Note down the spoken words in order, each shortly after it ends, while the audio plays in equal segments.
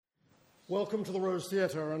Welcome to the Rose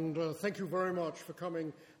Theatre, and thank you very much for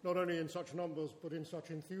coming, not only in such numbers, but in such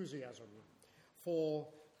enthusiasm, for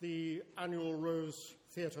the annual Rose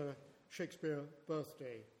Theatre Shakespeare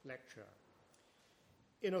Birthday Lecture.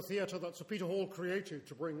 In a theatre that Sir Peter Hall created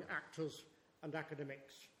to bring actors and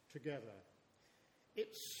academics together.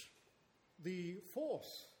 It's the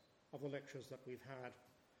fourth of the lectures that we've had.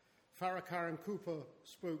 Farrah Karen Cooper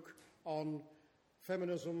spoke on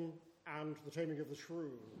feminism and the taming of the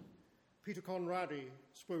shrew. Peter Conradi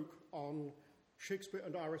spoke on Shakespeare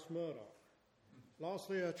and Iris Murdoch.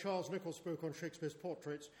 Last year, Charles Nicholl spoke on Shakespeare's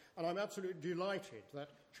portraits, and I'm absolutely delighted that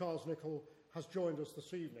Charles Nicholl has joined us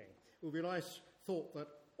this evening. It would be a nice thought that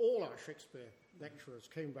all our Shakespeare lecturers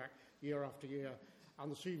came back year after year,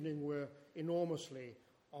 and this evening we're enormously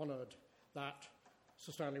honoured that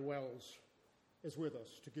Sir Stanley Wells is with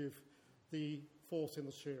us to give the fourth in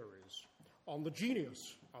the series on the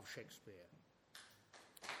genius of Shakespeare.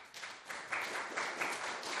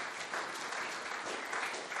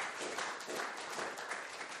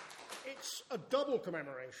 It's a double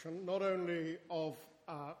commemoration, not only of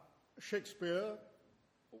Shakespeare,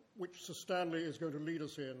 which Sir Stanley is going to lead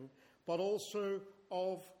us in, but also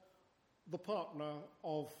of the partner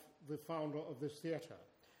of the founder of this theatre,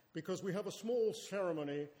 because we have a small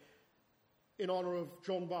ceremony in honour of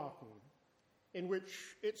John Barton, in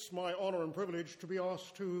which it's my honour and privilege to be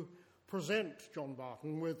asked to present John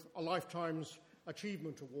Barton with a Lifetime's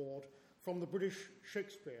Achievement Award from the British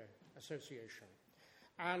Shakespeare Association.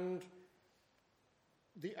 And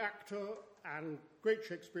the actor and great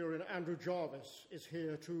Shakespearean Andrew Jarvis is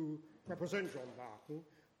here to represent John Barton,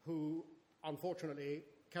 who unfortunately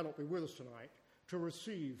cannot be with us tonight, to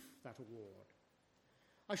receive that award.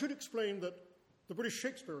 I should explain that the British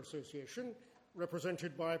Shakespeare Association,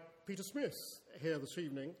 represented by Peter Smith here this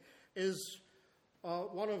evening, is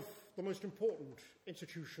one of the most important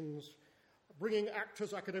institutions bringing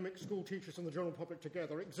actors, academics, school teachers and the general public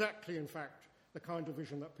together, exactly, in fact, the kind of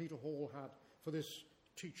vision that Peter Hall had for this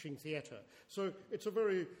teaching theatre. So it's a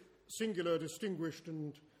very singular, distinguished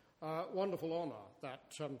and wonderful honour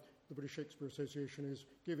that the British Shakespeare Association is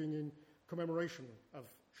giving in commemoration of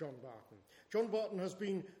John Barton. John Barton has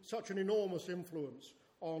been such an enormous influence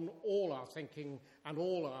on all our thinking and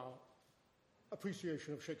all our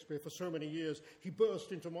appreciation of Shakespeare for so many years. He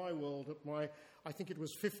burst into my world at my, I think it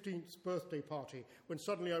was 15th birthday party, when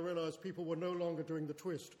suddenly I realised people were no longer doing the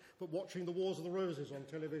twist, but watching the Wars of the Roses on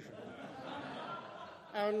television.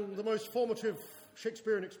 And the most formative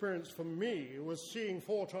Shakespearean experience for me was seeing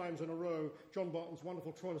 4 times in a row John Barton's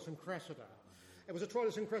wonderful Troilus and Cressida. It was a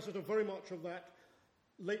Troilus and Cressida very much of that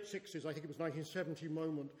late 60s, I think it was 1970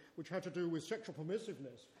 moment, which had to do with sexual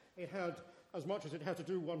permissiveness. It had, as much as it had to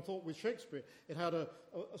do, one thought, with Shakespeare, it had a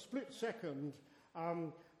split second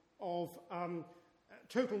of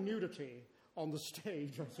total nudity on the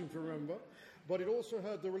stage, I seem to remember, but it also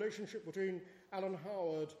had the relationship between Alan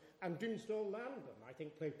Howard and Dinsdale Landon, I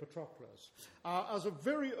think, played Patroclus, as a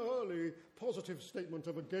very early positive statement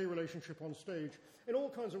of a gay relationship on stage. In all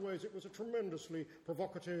kinds of ways, it was a tremendously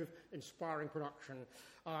provocative, inspiring production,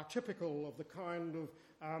 typical of the kind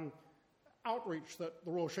of outreach that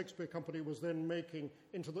the Royal Shakespeare Company was then making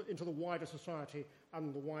into the wider society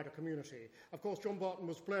and the wider community. Of course, John Barton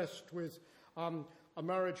was blessed with a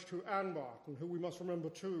marriage to Anne Barton, who we must remember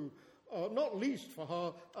too, not least for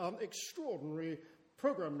her extraordinary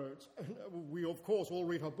program notes. We, of course, all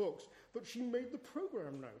read her books, but she made the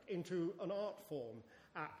program note into an art form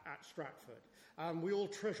at Stratford. We all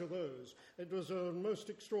treasure those. It was a most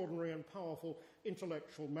extraordinary and powerful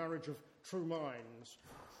intellectual marriage of true minds.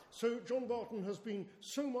 So John Barton has been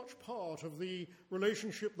so much part of the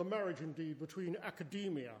relationship, the marriage indeed, between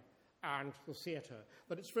academia and the theatre,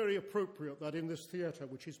 that it's very appropriate that in this theatre,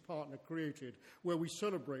 which his partner created, where we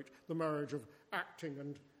celebrate the marriage of acting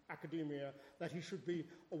and academia, that he should be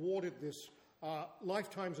awarded this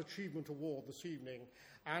Lifetime's Achievement Award this evening.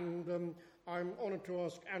 And I'm honoured to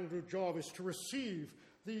ask Andrew Jarvis to receive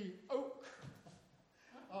the Oak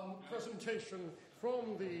presentation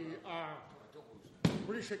from the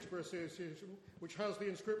British Shakespeare Association, which has the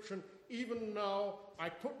inscription, "Even now I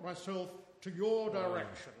put myself to your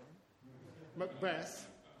direction." Macbeth,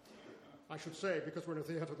 I should say, because we're in a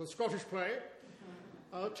theatre, the Scottish play,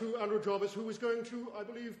 to Andrew Jarvis, who is going to, I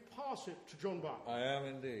believe, pass it to John Barton. I am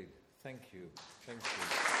indeed. Thank you. Thank you.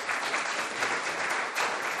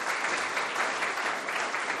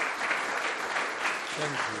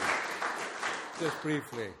 Thank you. Just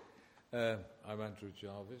briefly, I'm Andrew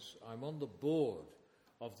Jarvis. I'm on the board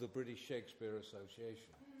of the British Shakespeare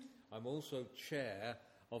Association. I'm also chair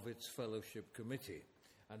of its fellowship committee.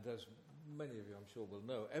 And as many of you, I'm sure, will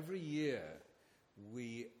know, every year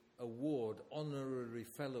we award honorary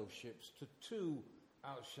fellowships to two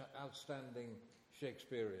outstanding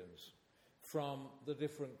Shakespeareans from the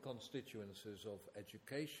different constituencies of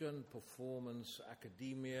education, performance,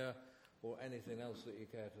 academia, or anything else that you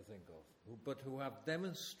care to think of, but who have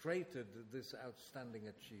demonstrated this outstanding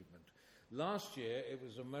achievement. Last year, it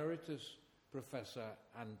was Emeritus Professor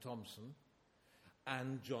Anne Thompson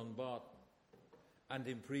and John Barton. And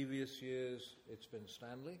in previous years, it's been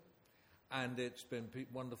Stanley, and it's been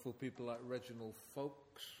wonderful people like Reginald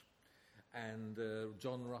Fowkes and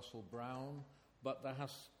John Russell Brown, but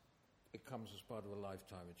it comes as part of a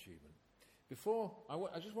lifetime achievement.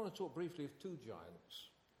 I just want to talk briefly of two giants.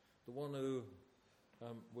 The one who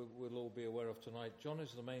we'll all be aware of tonight, John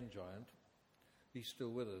is the main giant. He's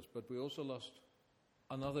still with us, but we also lost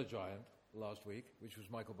another giant last week, which was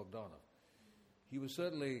Michael Bogdanov. He was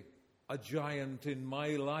certainly a giant in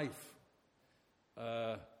my life.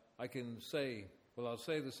 I can say, I'll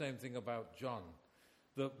say the same thing about John,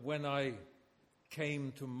 that when I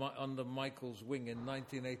came under Michael's wing in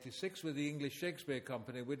 1986 with the English Shakespeare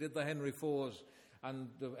Company, we did the Henry IVs and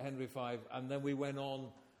the Henry V, and then we went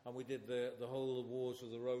on and we did the whole Wars of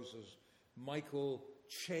the Roses. Michael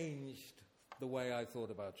changed the way I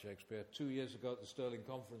thought about Shakespeare. 2 years ago at the Stirling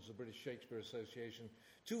Conference, the British Shakespeare Association,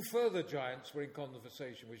 two further giants were in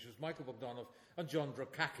conversation, which was Michael Bogdanov and John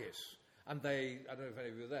Drakakis. And I don't know if any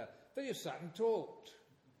of you were there, they just sat and talked.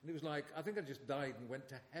 And it was like, I think I just died and went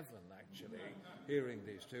to heaven, actually, hearing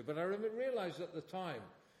these two. But I realized at the time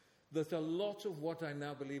that a lot of what I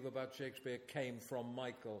now believe about Shakespeare came from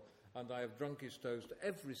Michael, and I have drunk his toast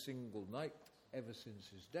every single night ever since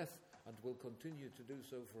his death, and will continue to do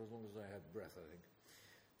so for as long as I have breath, I think.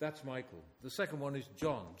 That's Michael. The second one is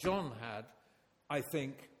John. John had, I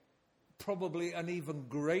think, probably an even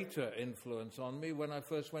greater influence on me when I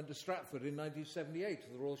first went to Stratford in 1978 to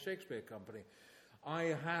the Royal Shakespeare Company.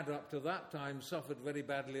 I had, up to that time, suffered very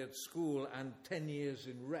badly at school and 10 years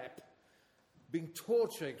in rep, being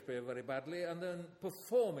taught Shakespeare very badly and then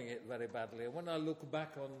performing it very badly. And when I look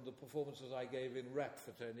back on the performances I gave in rep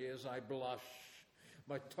for 10 years, I blush.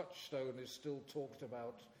 My touchstone is still talked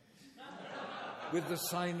about with the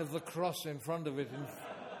sign of the cross in front of it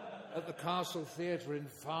at the Castle Theatre in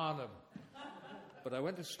Farnham. But I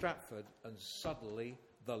went to Stratford and suddenly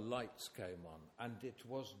the lights came on, and it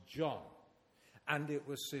was John, and it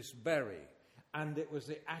was Cis Berry, and it was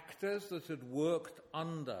the actors that had worked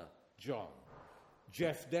under John.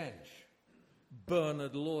 Jeff Dench,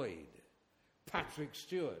 Bernard Lloyd, Patrick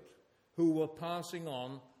Stewart, who were passing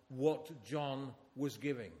on what John was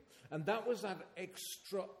giving. And that was that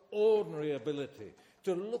extraordinary ability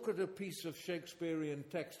to look at a piece of Shakespearean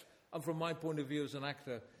text, and from my point of view as an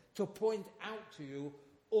actor, to point out to you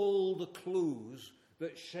all the clues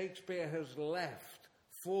that Shakespeare has left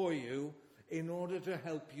for you in order to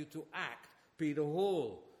help you to act. Peter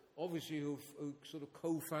Hall, obviously who sort of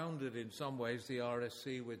co-founded in some ways the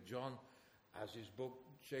RSC with John, as his book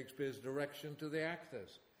Shakespeare's Direction to the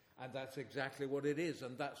Actors. And that's exactly what it is,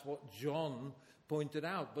 and that's what John pointed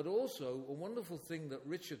out. But also, a wonderful thing that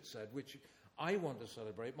Richard said, which I want to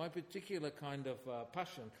celebrate, my particular kind of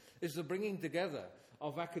passion, is the bringing together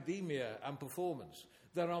of academia and performance.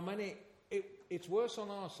 There are many, it's worse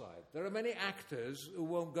on our side. There are many actors who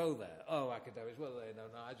won't go there. Oh, academics, well, they know,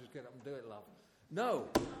 no, I just get up and do it, love. No,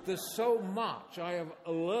 there's so much I have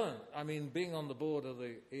learned. I mean, being on the board of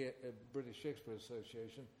the British Shakespeare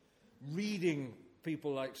Association, reading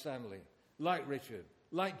people like Stanley, like Richard,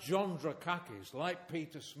 like John Drakakis, like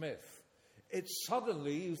Peter Smith, it's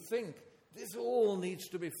suddenly you think, this all needs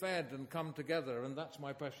to be fed and come together, and that's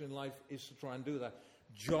my passion in life, is to try and do that.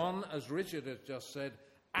 John, as Richard has just said,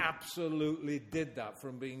 absolutely did that,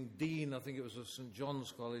 from being dean, I think it was of St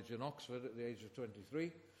John's College in Oxford at the age of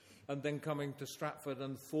 23, and then coming to Stratford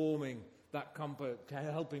and forming that company,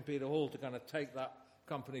 helping Peter Hall to kind of take that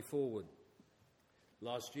company forward.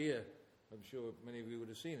 Last year, I'm sure many of you would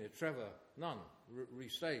have seen it, Trevor Nunn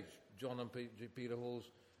restaged John and Peter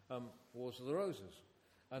Hall's Wars of the Roses.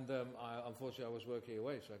 And unfortunately, I was working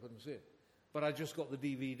away, so I couldn't see it. But I just got the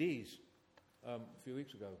DVDs a few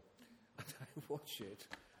weeks ago. And I watch it,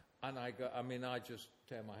 and I just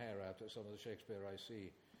tear my hair out at some of the Shakespeare I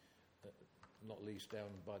see, not least down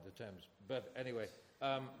by the Thames. But anyway,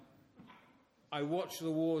 I watch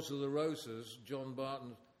the Wars of the Roses, John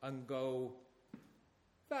Barton, and go,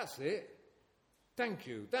 that's it. Thank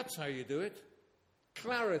you. That's how you do it.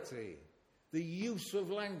 Clarity, the use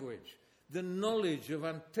of language, the knowledge of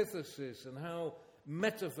antithesis and how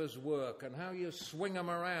metaphors work and how you swing them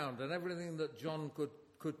around and everything that John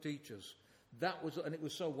could teach us. That was, and it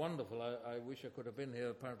was so wonderful. I wish I could have been here.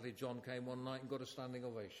 Apparently John came one night and got a standing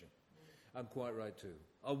ovation. and quite right too.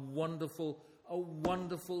 A wonderful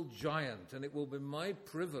giant, and it will be my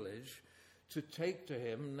privilege to take to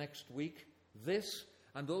him next week this,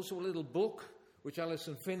 and also a little book, which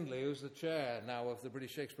Alison Findlay, who's the chair now of the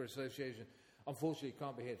British Shakespeare Association, unfortunately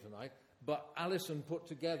can't be here tonight, but Alison put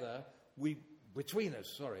together, between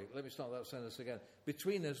us, let me start that sentence again.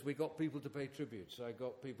 Between us, we got people to pay tributes. I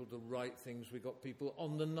got people to write things. We got people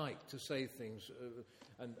on the night to say things.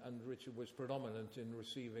 And Richard was predominant in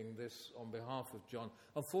receiving this on behalf of John.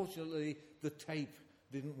 Unfortunately, the tape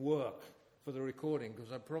didn't work for the recording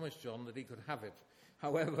because I promised John that he could have it.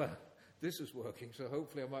 However, this is working, so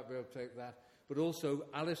hopefully I might be able to take that. But also,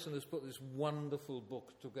 Alison has put this wonderful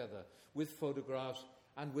book together with photographs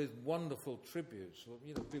and with wonderful tributes.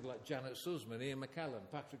 You know, people like Janet Sussman, Ian McKellen,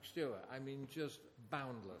 Patrick Stewart. I mean, just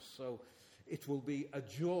boundless. So it will be a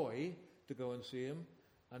joy to go and see him,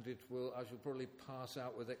 and I shall probably pass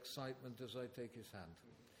out with excitement as I take his hand.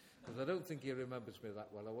 Because I don't think he remembers me that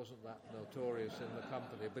well. I wasn't that notorious in the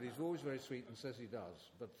company, but he's always very sweet and says he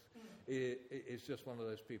does. But he's just one of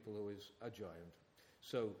those people who is a giant.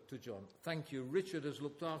 So, to John, thank you. Richard has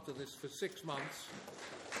looked after this for 6 months.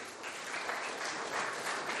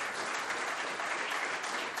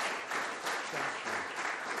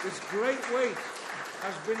 This great weight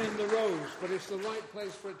has been in the rose, but it's the right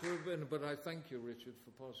place for it to have been. But I thank you, Richard, for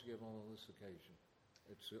passing it on this occasion.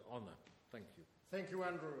 It's an honour. Thank you. Thank you,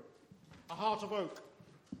 Andrew. A heart of oak.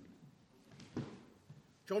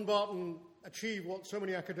 John Barton achieved what so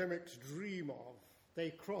many academics dream of. They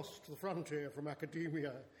crossed the frontier from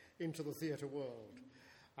academia into the theatre world.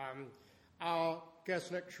 Our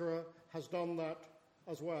guest lecturer has done that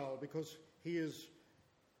as well because he is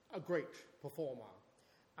a great performer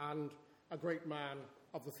and a great man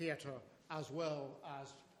of the theatre as well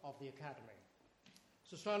as of the academy.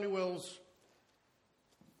 Sir Stanley Wells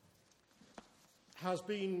has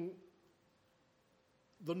been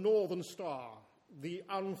the northern star, the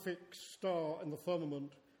unfixed star in the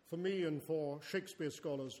firmament for me and for Shakespeare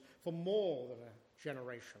scholars for more than a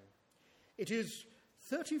generation. It is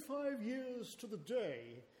 35 years to the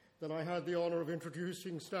day that I had the honour of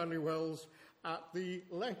introducing Stanley Wells at the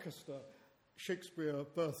Lancaster Shakespeare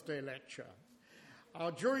Birthday Lecture.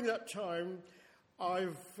 During that time,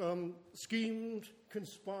 I've schemed,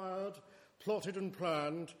 conspired, plotted and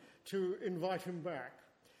planned to invite him back.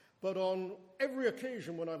 But on every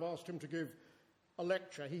occasion when I've asked him to give a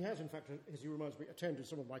lecture, he has, in fact, as he reminds me, attended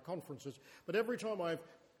some of my conferences, but every time I've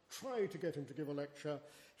tried to get him to give a lecture,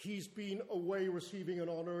 he's been away receiving an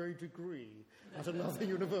honorary degree at another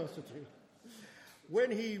university.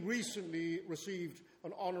 When he recently received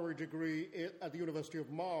an honorary degree at the University of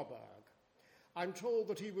Marburg, I'm told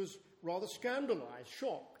that he was rather scandalized,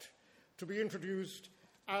 shocked, to be introduced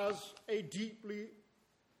as a deeply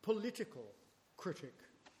political critic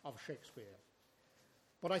of Shakespeare.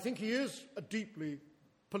 But I think he is a deeply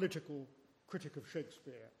political critic of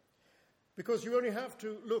Shakespeare, because you only have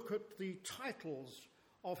to look at the titles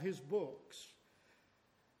of his books.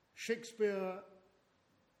 Shakespeare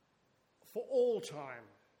for All Time,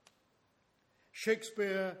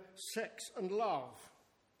 Shakespeare, Sex and Love,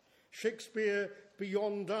 Shakespeare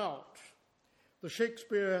Beyond Doubt, The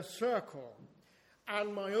Shakespeare Circle,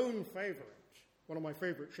 and my own favourite, one of my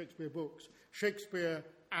favourite Shakespeare books, Shakespeare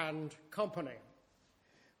and Company,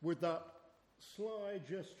 with that sly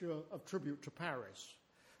gesture of tribute to Paris,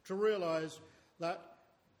 to realise that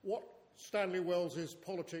what Stanley Wells's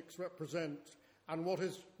politics represent and what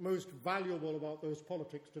is most valuable about those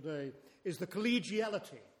politics today is the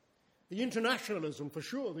collegiality, the internationalism for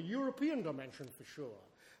sure, the European dimension for sure,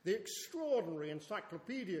 the extraordinary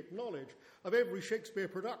encyclopedic knowledge of every Shakespeare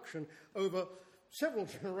production over several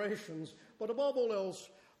generations, but above all else,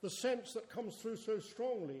 the sense that comes through so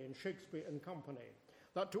strongly in Shakespeare and Company,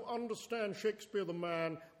 that to understand Shakespeare the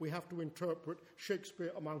man, we have to interpret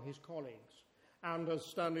Shakespeare among his colleagues. And as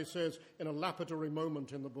Stanley says in a lapidary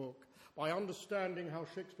moment in the book, by understanding how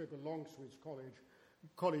Shakespeare belongs to his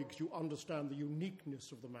colleagues, you understand the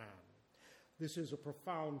uniqueness of the man. This is a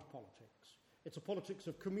profound politics. It's a politics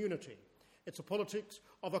of community. It's a politics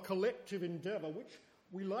of a collective endeavour, which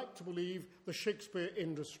we like to believe the Shakespeare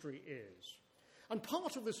industry is. And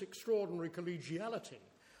part of this extraordinary collegiality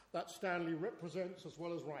that Stanley represents as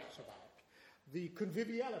well as writes about, the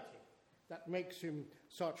conviviality that makes him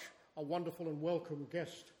such a wonderful and welcome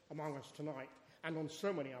guest among us tonight, and on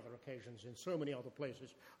so many other occasions in so many other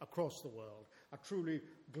places across the world, a truly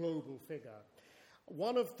global figure.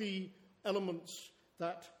 One of the elements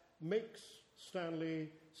that makes Stanley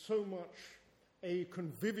so much a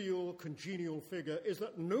convivial, congenial figure is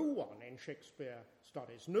that no one in Shakespeare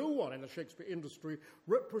studies, no one in the Shakespeare industry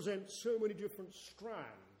represents so many different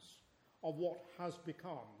strands of what has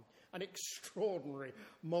become an extraordinary,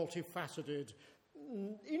 multifaceted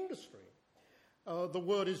industry. The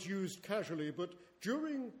word is used casually, but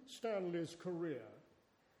during Stanley's career,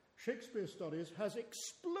 Shakespeare studies has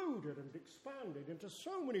exploded and expanded into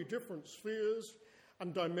so many different spheres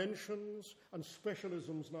and dimensions and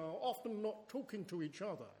specialisms now, often not talking to each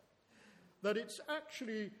other, that it's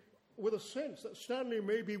actually with a sense that Stanley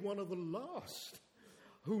may be one of the last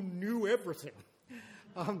who knew everything.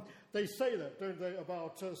 They say that, don't they,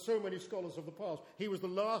 about so many scholars of the past. He was the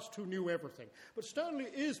last who knew everything. But Stanley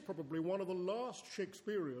is probably one of the last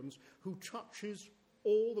Shakespeareans who touches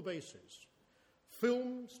all the bases.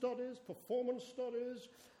 Film studies, performance studies,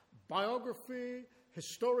 biography,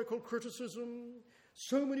 historical criticism,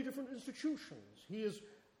 so many different institutions. He has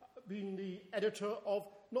been the editor of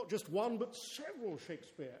not just one but several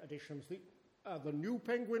Shakespeare editions. The New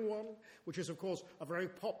Penguin one, which is, of course, a very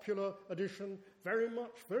popular edition, very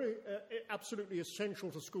absolutely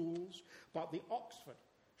essential to schools, but the Oxford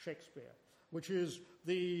Shakespeare, which is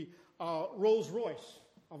the Rolls-Royce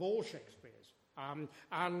of all Shakespeares,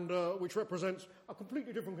 and which represents a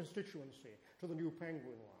completely different constituency to the New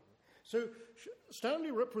Penguin one. So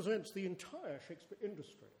Stanley represents the entire Shakespeare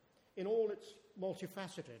industry in all its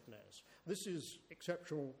multifacetedness. This is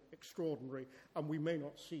exceptional, extraordinary, and we may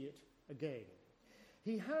not see it again.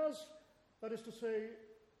 He has, that is to say,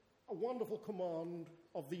 a wonderful command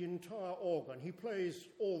of the entire organ. He plays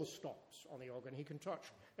all the stops on the organ. He can touch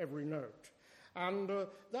every note. And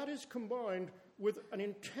that is combined with an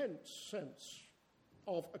intense sense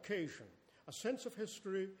of occasion, a sense of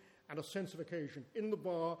history and a sense of occasion. In the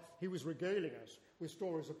bar, he was regaling us with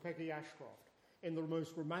stories of Peggy Ashcroft in the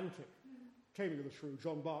most romantic Taming of the Shrew,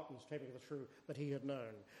 John Barton's Taming of the Shrew, that he had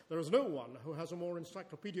known. There is no one who has a more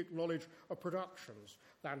encyclopedic knowledge of productions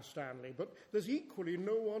than Stanley, but there's equally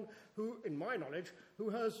no one who, in my knowledge, who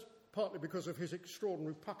has, partly because of his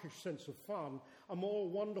extraordinary puckish sense of fun, a more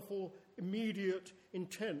wonderful, immediate,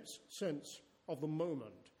 intense sense of the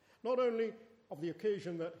moment. Not only of the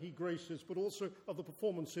occasion that he graces, but also of the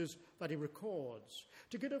performances that he records.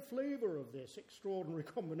 To get a flavour of this extraordinary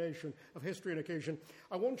combination of history and occasion,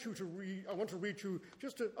 I want to read you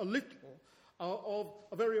just a little of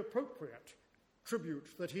a very appropriate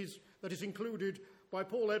tribute that is included by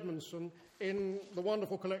Paul Edmondson in the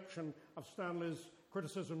wonderful collection of Stanley's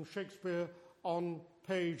criticism, Shakespeare on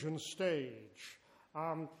Page and Stage.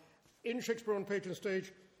 In Shakespeare on Page and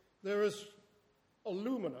Stage, there is a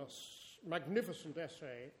luminous, magnificent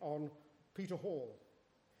essay on Peter Hall,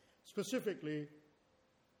 specifically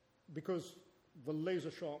because the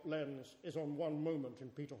laser-sharp lens is on one moment in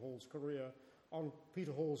Peter Hall's career, on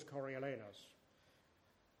Peter Hall's Coriolanus.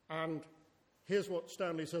 And here's what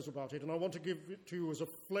Stanley says about it, and I want to give it to you as a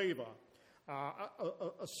flavour,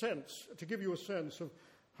 a sense, to give you a sense of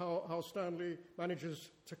how Stanley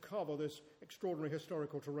manages to cover this extraordinary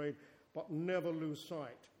historical terrain, but never lose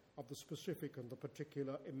sight of the specific and the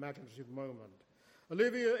particular imaginative moment.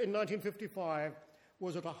 Olivier, in 1955,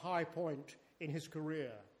 was at a high point in his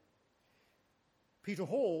career. Peter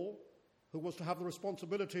Hall, who was to have the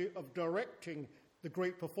responsibility of directing the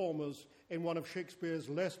great performers in one of Shakespeare's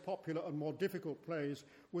less popular and more difficult plays,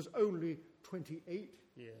 was only 28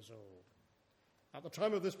 years old. At the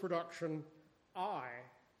time of this production, I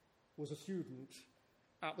was a student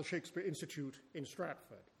at the Shakespeare Institute in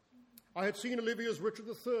Stratford. I had seen Olivier's Richard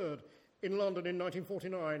III in London in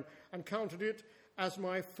 1949 and counted it as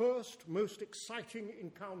my first, most exciting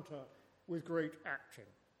encounter with great acting.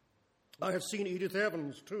 I had seen Edith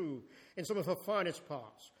Evans, too, in some of her finest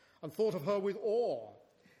parts, and thought of her with awe.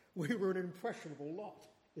 We were an impressionable lot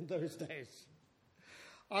in those days.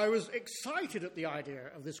 I was excited at the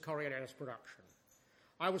idea of this Coriolanus production.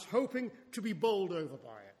 I was hoping to be bowled over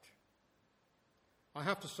by it. I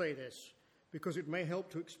have to say this, because it may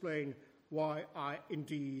help to explain why I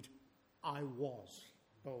was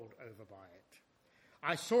bowled over by it.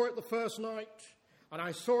 I saw it the first night, and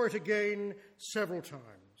I saw it again several times,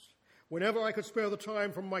 whenever I could spare the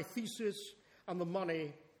time from my thesis and the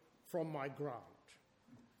money from my grant.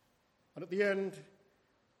 And at the end,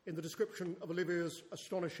 in the description of Olivier's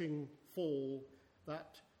astonishing fall,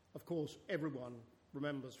 that, of course, everyone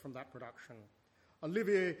remembers from that production,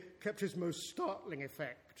 Olivier kept his most startling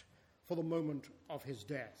effect for the moment of his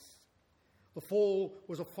death. The fall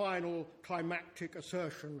was a final climactic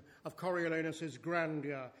assertion of Coriolanus's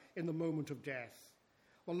grandeur in the moment of death,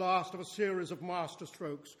 the last of a series of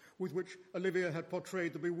masterstrokes with which Olivier had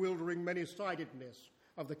portrayed the bewildering many-sidedness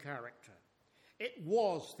of the character. It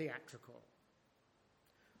was theatrical,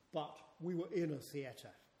 but we were in a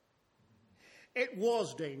theatre. It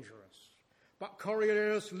was dangerous, but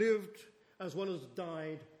Coriolanus lived as well as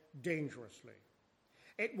died dangerously.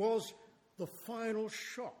 It was the final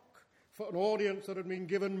shock for an audience that had been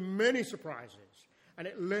given many surprises, and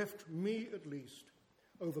it left me, at least,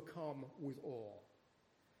 overcome with awe.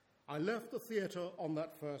 I left the theatre on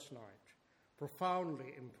that first night,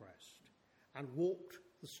 profoundly impressed, and walked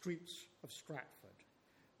the streets of Stratford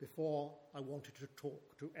before I wanted to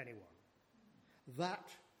talk to anyone. That,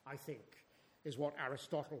 I think, is what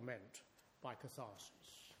Aristotle meant by catharsis.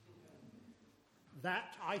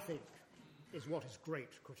 That, I think, is what is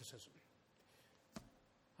great criticism.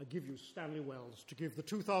 I give you Stanley Wells to give the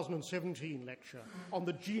 2017 lecture on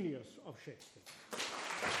the genius of Shakespeare.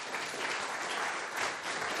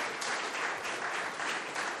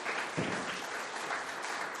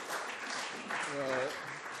 Well,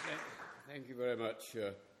 thank you very much,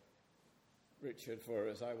 Richard, for,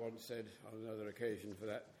 as I once said on another occasion, for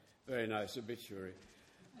that very nice obituary.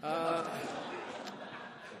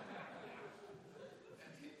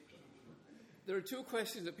 There are two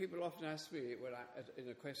questions that people often ask me in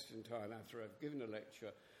a question time after I've given a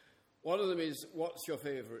lecture. One of them is, what's your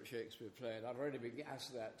favourite Shakespeare play? And I've already been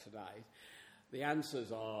asked that tonight. The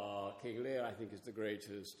answers are King Lear, I think, is the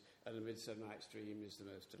greatest, and A Midsummer Night's Dream is the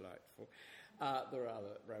most delightful. There are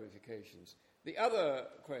other ramifications. The other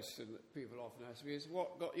question that people often ask me is,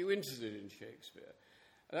 what got you interested in Shakespeare?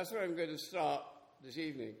 And that's where I'm going to start this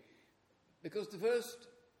evening, because the first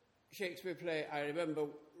Shakespeare play I remember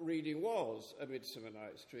reading was A Midsummer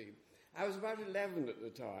Night's Dream. I was about 11 at the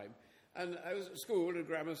time, and I was at school, a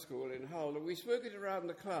grammar school in Hull, and we spoke it around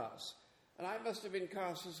the class, and I must have been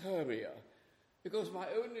cast as Hermia, because my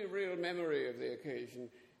only real memory of the occasion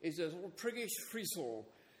is a sort of priggish frisson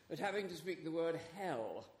at having to speak the word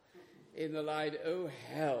hell in the line, "Oh,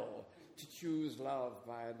 hell, to choose love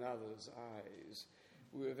by another's eyes."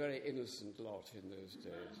 We were a very innocent lot in those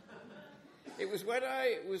days. It was when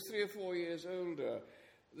I was 3 or 4 years older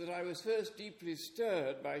that I was first deeply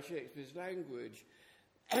stirred by Shakespeare's language.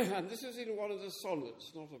 And this was in one of the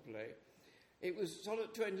sonnets, not a play. It was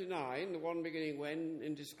Sonnet 29, the one beginning, "When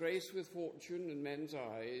in disgrace with fortune and men's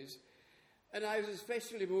eyes." And I was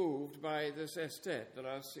especially moved by the sestet, the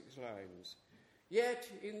last 6 lines. "Yet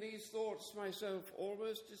in these thoughts myself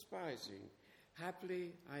almost despising,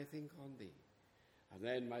 haply I think on thee. And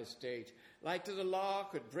then my state, like to the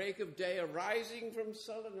lark at break of day arising from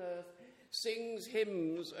sullen earth, sings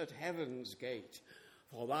hymns at heaven's gate.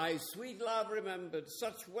 For thy sweet love remembered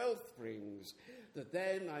such wealth brings, that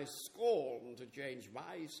then I scorn to change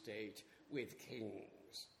my state with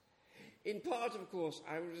kings." In part, of course,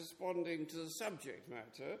 I was responding to the subject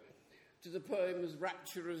matter, to the poem's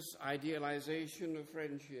rapturous idealization of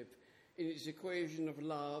friendship in its equation of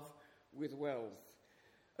love with wealth,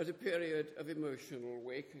 at a period of emotional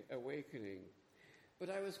awakening.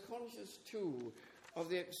 But I was conscious, too, of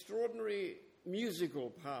the extraordinary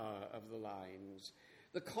musical power of the lines,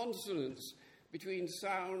 the consonance between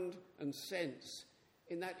sound and sense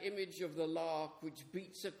in that image of the lark which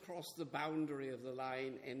beats across the boundary of the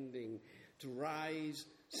line ending to rise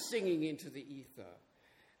singing into the ether,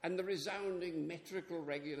 and the resounding metrical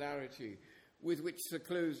regularity with which the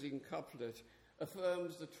closing couplet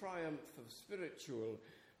affirms the triumph of spiritual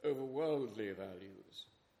over worldly values.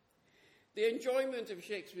 The enjoyment of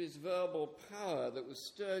Shakespeare's verbal power that was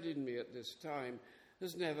stirred in me at this time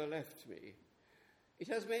has never left me. It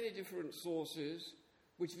has many different sources,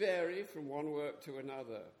 which vary from one work to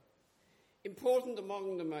another. Important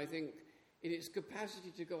among them, I think, in its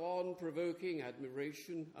capacity to go on provoking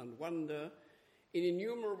admiration and wonder in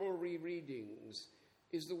innumerable rereadings,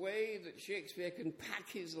 is the way that Shakespeare can pack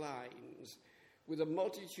his lines with a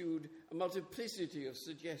multiplicity of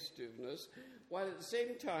suggestiveness, while at the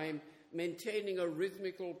same time maintaining a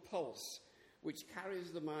rhythmical pulse which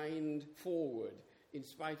carries the mind forward in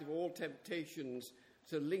spite of all temptations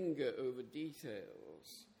to linger over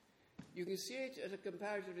details. You can see it at a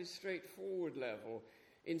comparatively straightforward level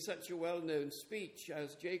in such a well-known speech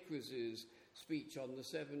as Jaquiz's speech on the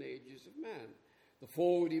 7 ages of man. The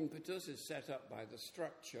forward impetus is set up by the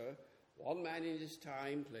structure. One man in his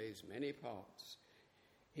time plays many parts,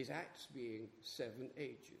 his acts being 7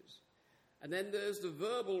 ages. And then there's the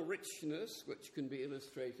verbal richness, which can be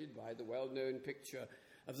illustrated by the well-known picture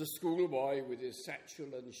of the schoolboy with his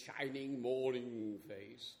satchel and shining morning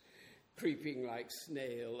face, creeping like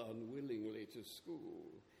snail unwillingly to school.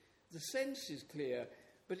 The sense is clear,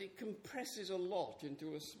 but it compresses a lot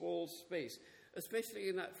into a small space, especially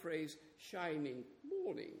in that phrase, shining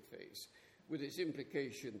morning face, with its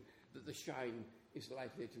implication that the shine is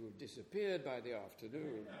likely to have disappeared by the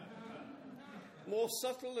afternoon. More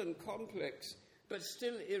subtle and complex, but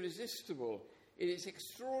still irresistible in its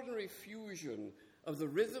extraordinary fusion of the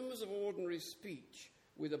rhythms of ordinary speech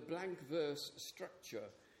with a blank verse structure,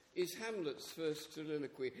 is Hamlet's first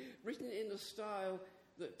soliloquy, written in a style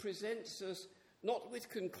that presents us not with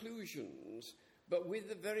conclusions, but with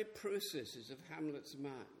the very processes of Hamlet's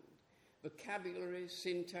mind. Vocabulary,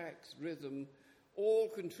 syntax, rhythm, all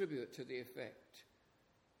contribute to the effect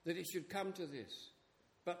that it should come to this.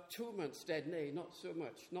 But 2 months dead, nay, not so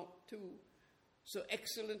much, not two. So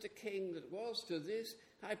excellent a king that was to this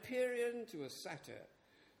Hyperion to a satyr,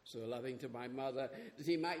 so loving to my mother, that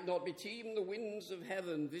he might not beteem the winds of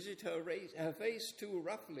heaven, visit her face too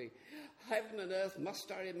roughly. Heaven and earth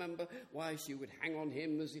must I remember why she would hang on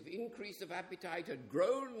him as if increase of appetite had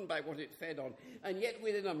grown by what it fed on, and yet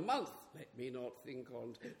within a month, let me not think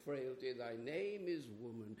on frailty, thy name is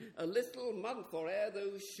woman. A little month, or ere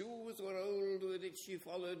those shoes were old, with it she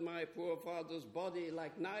followed my poor father's body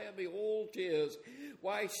like Niobe, all tears.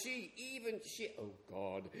 Why she, even she, oh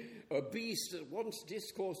God, a beast that once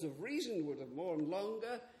discourse of reason would have mourned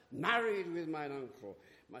longer, married with mine uncle,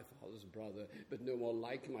 my father's brother, but no more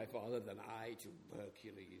like my father than I to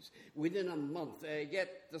Hercules. Within a month, ere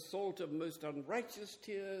yet the salt of most unrighteous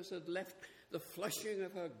tears had left the flushing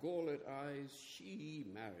of her gauntlet eyes, she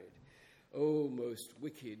married. O most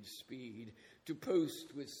wicked speed, to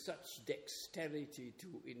post with such dexterity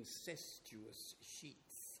to incestuous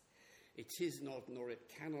sheets. It is not, nor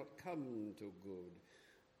it cannot come to good,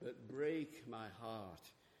 but break my heart,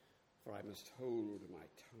 for I must hold my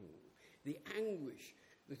tongue. The anguish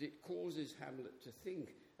that it causes Hamlet to think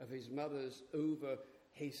of his mother's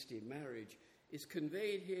over-hasty marriage is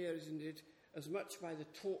conveyed here, isn't it, as much by the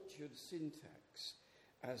tortured syntax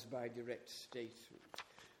as by direct statement.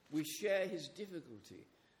 We share his difficulty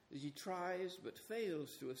as he tries but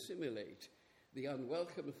fails to assimilate the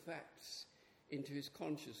unwelcome facts into his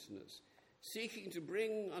consciousness, seeking to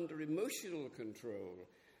bring under emotional control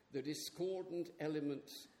the discordant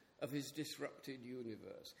elements of his disrupted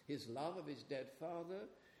universe. His love of his dead father,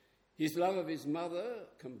 his love of his mother,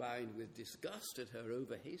 combined with disgust at her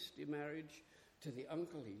over-hasty marriage to the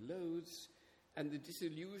uncle he loathes, and the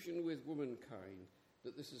disillusion with womankind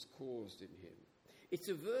that this has caused in him. It's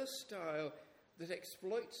a verse style that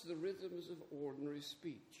exploits the rhythms of ordinary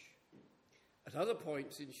speech. At other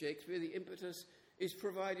points in Shakespeare, the impetus is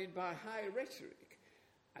provided by high rhetoric,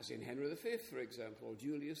 as in Henry V, for example, or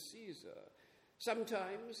Julius Caesar.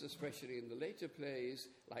 Sometimes, especially in the later plays,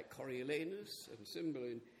 like Coriolanus and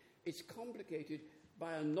Cymbeline, it's complicated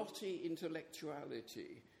by a knotty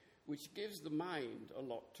intellectuality which gives the mind a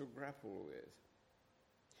lot to grapple with.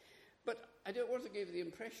 But I don't want to give the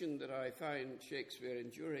impression that I find Shakespeare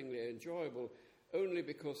enduringly enjoyable only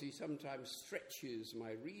because he sometimes stretches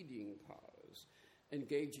my reading powers,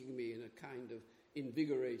 engaging me in a kind of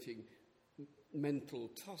invigorating mental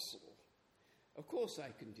tussle. Of course, I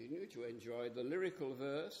continue to enjoy the lyrical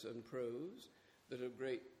verse and prose that have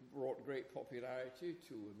brought great popularity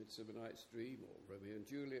to A Midsummer Night's Dream or Romeo and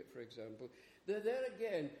Juliet, for example. There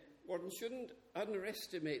again, one shouldn't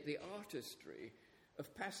underestimate the artistry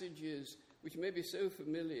of passages which may be so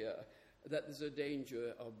familiar that there's a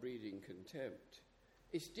danger of breeding contempt.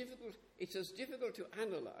 It's as difficult to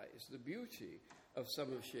analyse the beauty of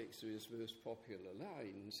some of Shakespeare's most popular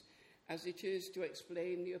lines as it is to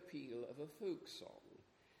explain the appeal of a folk song.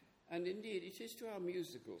 And indeed, it is to our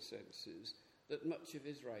musical senses that much of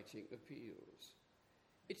his writing appeals.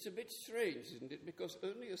 It's a bit strange, isn't it, because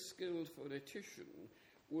only a skilled phonetician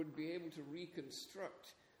would be able to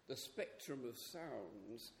reconstruct the spectrum of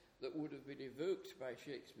sounds that would have been evoked by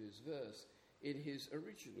Shakespeare's verse in his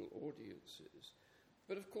original audiences.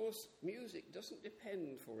 But of course, music doesn't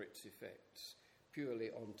depend for its effects purely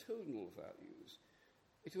on tonal values.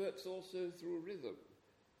 It works also through rhythm,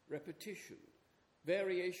 repetition,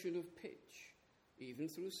 variation of pitch, even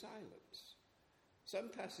through silence. Some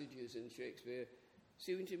passages in Shakespeare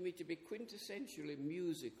seem to me to be quintessentially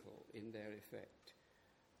musical in their effect.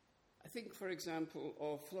 I think, for example,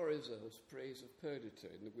 of Florizel's praise of Perdita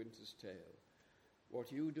in The Winter's Tale.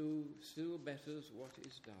 What you do still betters what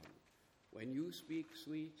is done. When you speak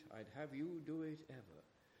sweet, I'd have you do it ever.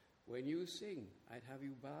 When you sing, I'd have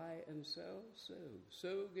you buy and sell so.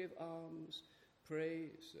 So give alms,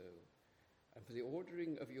 pray so. And for the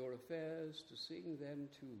ordering of your affairs, to sing them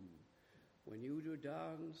too. When you do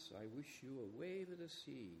dance, I wish you a wave of the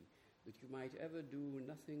sea, that you might ever do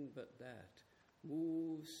nothing but that.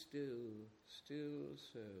 Move still, still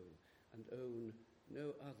so, and own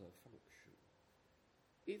no other function.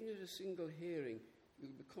 Even at a single hearing,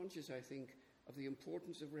 you'll be conscious, I think, of the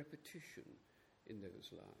importance of repetition in those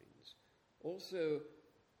lines. Also,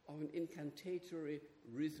 of an incantatory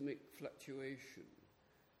rhythmic fluctuation.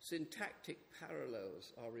 Syntactic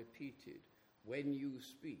parallels are repeated when you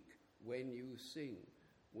speak, when you sing,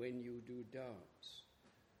 when you do dance.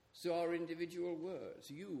 So our individual words,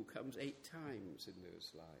 you comes 8 times in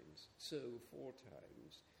those lines, so 4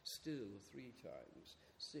 times, still 3 times,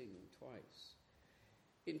 sing twice.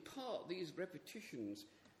 In part, these repetitions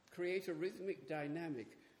create a rhythmic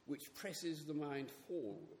dynamic which presses the mind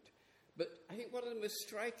forward. But I think one of the most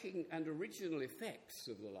striking and original effects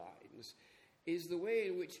of the lines is the way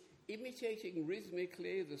in which, imitating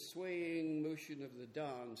rhythmically the swaying motion of the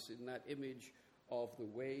dance in that image of the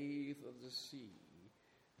wave of the sea,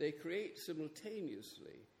 they create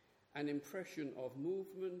simultaneously an impression of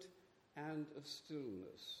movement and of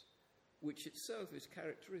stillness, which itself is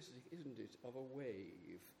characteristic, isn't it, of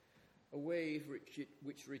a wave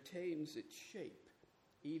which retains its shape,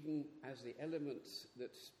 even as the elements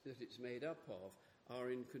that it's made up of are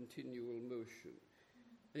in continual motion.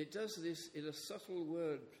 And it does this in a subtle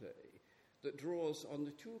wordplay that draws on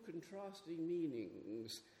the 2 contrasting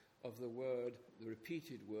meanings of the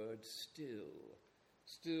repeated word still.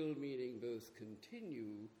 Still meaning both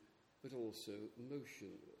continue, but also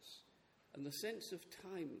motionless. And the sense of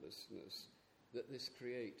timelessness that this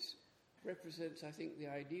creates represents, I think, the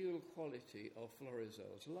ideal quality of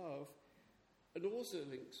Florizel's love, and also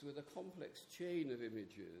links with a complex chain of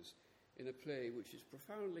images in a play which is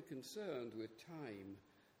profoundly concerned with time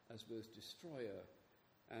as both destroyer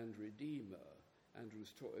and redeemer.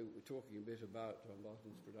 Andrew's talking a bit about John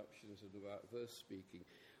Barton's productions and about verse speaking.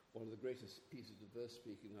 One of the greatest pieces of verse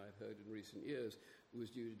speaking I've heard in recent years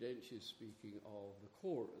was Judi Dench's speaking of the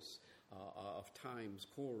chorus, of Time's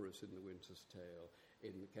chorus in The Winter's Tale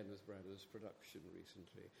in Kenneth Branagh's production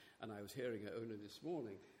recently. And I was hearing her only this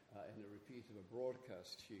morning in a repeat of a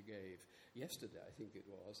broadcast she gave yesterday, I think it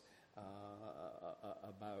was,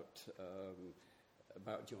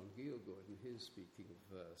 about John Gielgud and his speaking of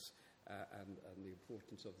verse and the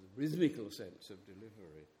importance of the rhythmical sense of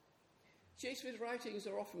delivery. Shakespeare's writings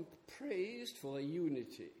are often praised for their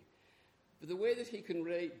unity, for the way that he can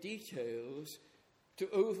relate details to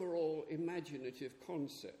overall imaginative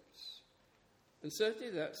concepts. And certainly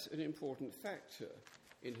that's an important factor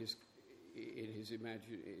in his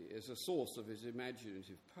as a source of his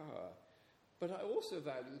imaginative power. But I also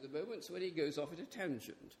value the moments when he goes off at a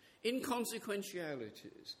tangent,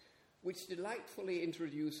 inconsequentialities, which delightfully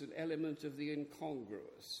introduce an element of the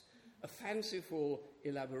incongruous, a fanciful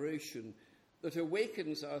elaboration that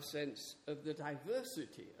awakens our sense of the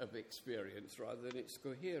diversity of experience rather than its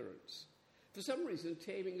coherence. For some reason,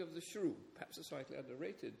 Taming of the Shrew, perhaps a slightly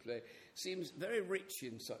underrated play, seems very rich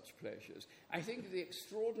in such pleasures. I think of the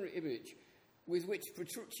extraordinary image with which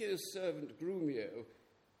Petruchio's servant Grumio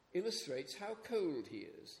illustrates how cold he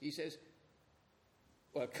is. He says,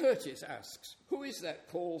 well, Curtis asks, "Who is that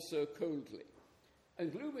calls so coldly?"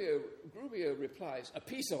 And Grumio replies, "A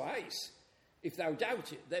piece of ice. If thou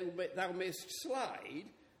doubt it, thou mayst slide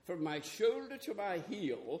from my shoulder to my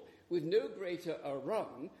heel with no greater a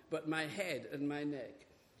run but my head and my neck."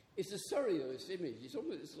 It's a surrealist image. It's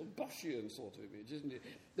almost a sort of Boschian sort of image, isn't it?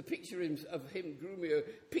 The picture of him, Grumio,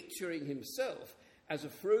 picturing himself as a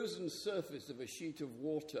frozen surface of a sheet of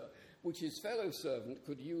water, which his fellow servant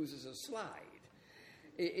could use as a slide.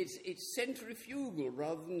 It's centrifugal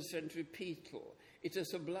rather than centripetal. It's a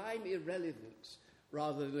sublime irrelevance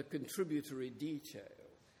rather than a contributory detail.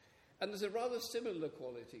 And there's a rather similar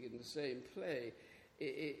quality in the same play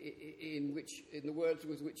in the words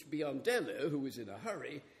with which Biondello, who is in a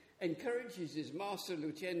hurry, encourages his master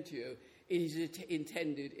Lucentio in his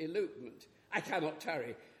intended elopement. "I cannot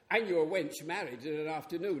tarry. And your wench married in an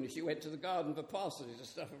afternoon. She went to the garden for parsley to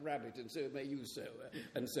stuff a rabbit, and so may you so,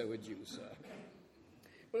 and so would you, sir."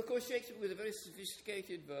 Well, of course, Shakespeare was a very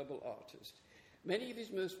sophisticated verbal artist. Many of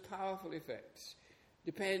his most powerful effects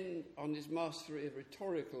depend on his mastery of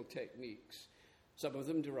rhetorical techniques, some of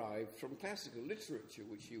them derived from classical literature,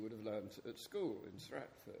 which he would have learned at school in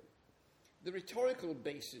Stratford. The rhetorical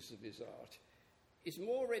basis of his art is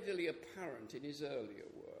more readily apparent in his earlier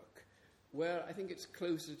work, where I think it's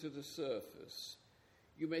closer to the surface.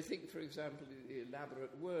 You may think, for example, of the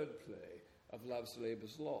elaborate wordplay of Love's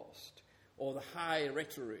Labour's Lost, or the high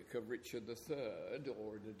rhetoric of Richard III,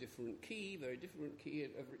 or in a different key, very different key,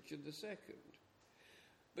 of Richard II.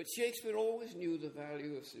 But Shakespeare always knew the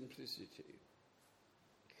value of simplicity.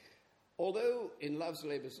 Although in Love's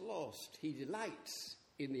Labour's Lost he delights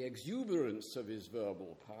in the exuberance of his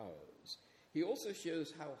verbal powers, he also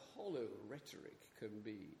shows how hollow rhetoric can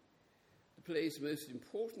be. The play's most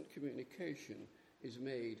important communication is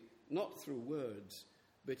made not through words,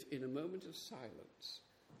 but in a moment of silence,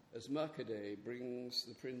 as Mercader brings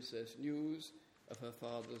the princess news of her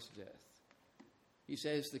father's death. He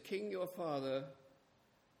says, "The king your father,"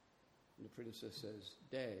 and the princess says,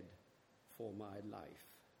 "dead for my life."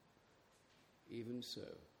 Even so,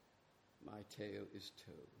 my tale is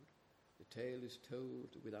told. The tale is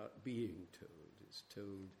told without being told. It's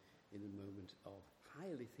told in a moment of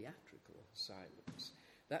highly theatrical silence.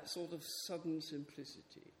 That sort of sudden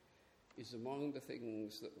simplicity is among the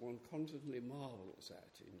things that one constantly marvels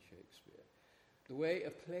at in Shakespeare. The way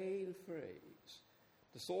a plain phrase,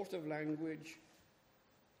 the sort of language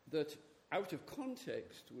that out of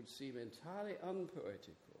context would seem entirely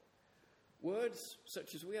unpoetical, words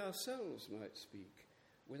such as we ourselves might speak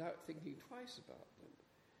without thinking twice about them,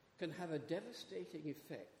 can have a devastating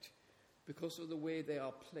effect because of the way they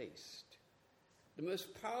are placed. The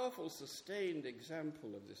most powerful, sustained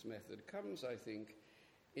example of this method comes, I think,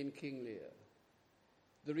 in King Lear.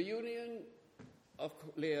 The reunion of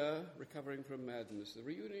Lear recovering from madness, the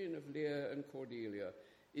reunion of Lear and Cordelia,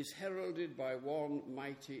 is heralded by one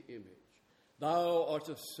mighty image. Thou art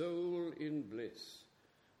a soul in bliss,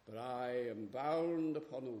 but I am bound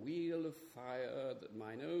upon a wheel of fire that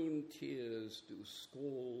mine own tears do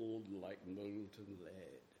scald like molten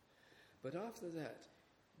lead. But after that,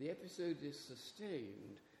 the episode is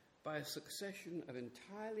sustained by a succession of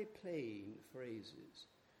entirely plain phrases.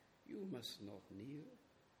 You must not kneel.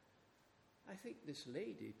 I think this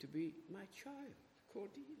lady to be my child,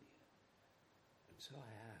 Cordelia. And so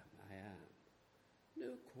I am.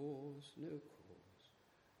 No cause, no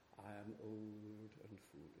cause. I am old and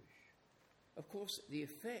foolish. Of course, the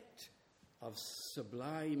effect of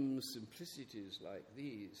sublime simplicities like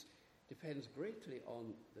these depends greatly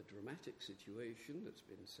on the dramatic situation that's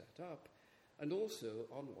been set up and also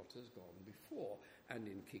on what has gone before. And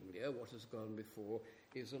in King Lear, what has gone before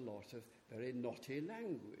is a lot of very knotty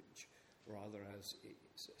language, rather as,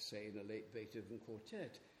 say, in a late Beethoven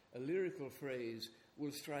quartet. A lyrical phrase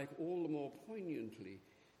will strike all the more poignantly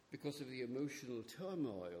because of the emotional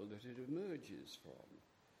turmoil that it emerges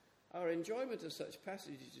from. Our enjoyment of such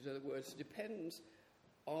passages, in other words, depends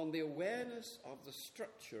on the awareness of the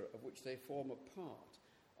structure of which they form a part,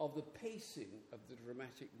 of the pacing of the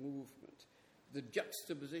dramatic movement, the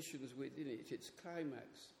juxtapositions within it, its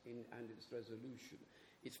climax and its resolution.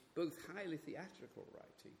 It's both highly theatrical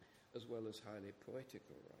writing as well as highly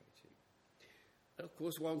poetical writing. And of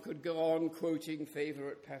course, one could go on quoting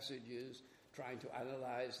favourite passages, trying to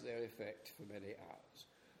analyse their effect for many hours.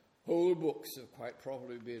 Whole books have quite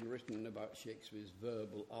probably been written about Shakespeare's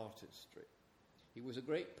verbal artistry. He was a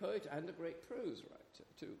great poet and a great prose writer,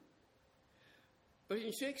 too. But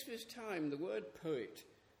in Shakespeare's time, the word poet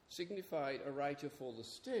signified a writer for the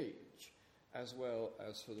stage as well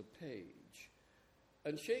as for the page.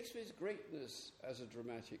 And Shakespeare's greatness as a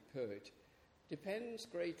dramatic poet depends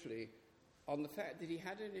greatly on the fact that he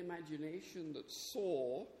had an imagination that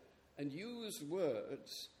saw and used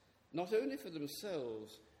words not only for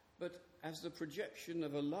themselves, but as the projection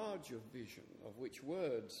of a larger vision of which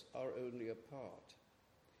words are only a part.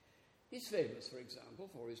 He's famous, for example,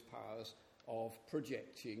 for his powers of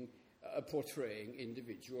portraying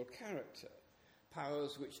individual character,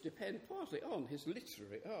 powers which depend partly on his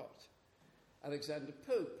literary art. Alexander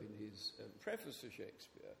Pope, in his preface to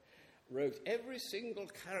Shakespeare, wrote, "Every single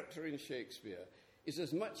character in Shakespeare is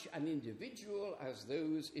as much an individual as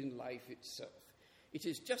those in life itself. It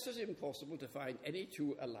is just as impossible to find any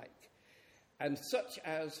two alike, and such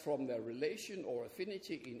as from their relation or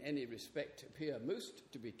affinity in any respect appear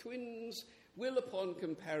most to be twins, will upon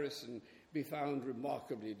comparison be found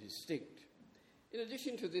remarkably distinct. In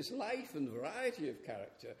addition to this life and variety of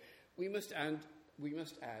character, we must add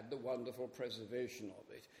the wonderful preservation of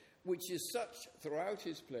it, which is such throughout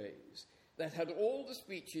his plays that had all the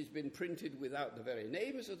speeches been printed without the very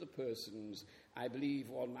names of the persons, I believe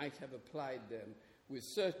one might have applied them with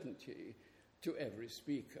certainty to every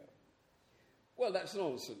speaker." Well, that's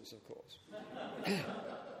nonsense, of course.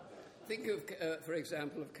 Think of, for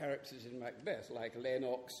example, of characters in Macbeth like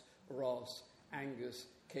Lennox, Ross, Angus,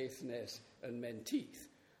 Caithness, and Menteith,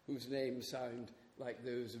 whose names sound like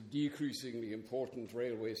those of decreasingly important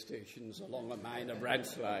railway stations along a minor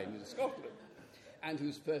branch line in Scotland, and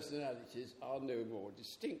whose personalities are no more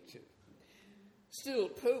distinctive. Still,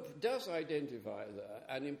 Pope does identify there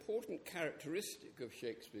an important characteristic of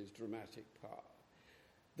Shakespeare's dramatic power,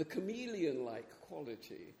 the chameleon-like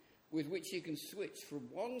quality with which he can switch from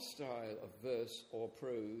one style of verse or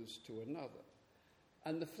prose to another,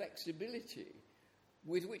 and the flexibility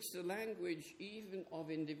with which the language even of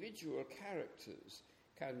individual characters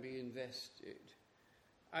can be invested.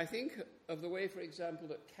 I think of the way, for example,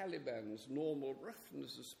 that Caliban's normal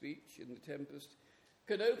roughness of speech in The Tempest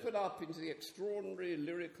can open up into the extraordinary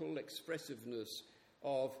lyrical expressiveness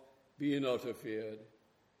of "Be not afeard.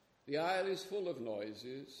 The isle is full of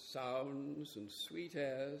noises, sounds, and sweet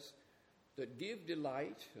airs, that give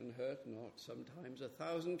delight and hurt not. Sometimes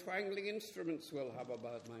 1,000 twangling instruments will have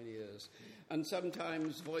about mine ears, and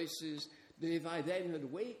sometimes voices that if I then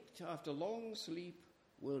had waked after long sleep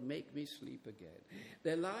will make me sleep again.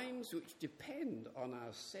 They're lines which depend on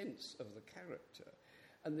our sense of the character,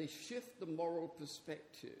 and they shift the moral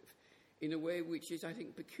perspective in a way which is, I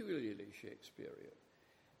think, peculiarly Shakespearean.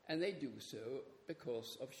 And they do so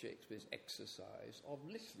because of Shakespeare's exercise of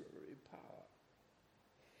literary power.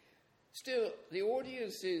 Still, the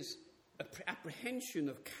audience's apprehension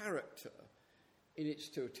of character in its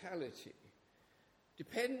totality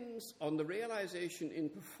depends on the realization in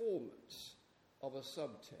performance of a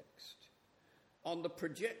subtext, on the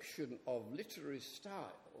projection of literary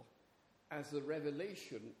style as the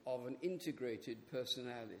revelation of an integrated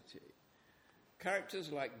personality.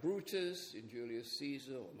 Characters like Brutus in Julius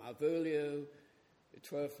Caesar, or Malvolio in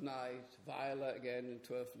Twelfth Night, Viola again in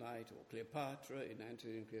Twelfth Night, or Cleopatra in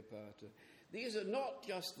Antony and Cleopatra. These are not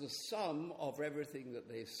just the sum of everything that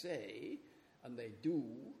they say and they do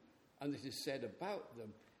and that is said about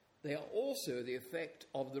them. They are also the effect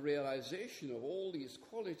of the realization of all these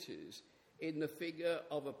qualities in the figure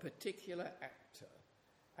of a particular actor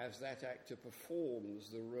as that actor performs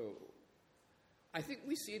the role. I think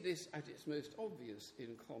we see this at its most obvious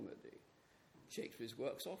in comedy. Shakespeare's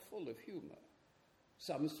works are full of humour.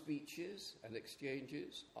 Some speeches and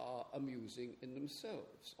exchanges are amusing in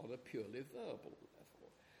themselves on a purely verbal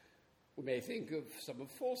level. We may think of some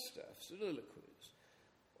of Falstaff's soliloquies,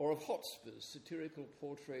 or of Hotspur's satirical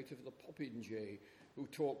portrait of the popinjay who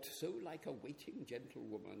talked so like a waiting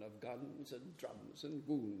gentlewoman of guns and drums and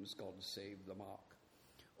wounds, God save the mark.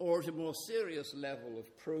 Or at a more serious level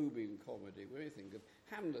of probing comedy, where you think of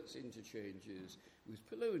Hamlet's interchanges with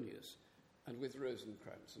Polonius and with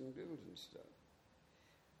Rosencrantz and Guildenstern.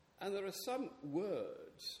 And there are some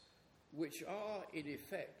words which are, in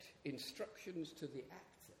effect, instructions to the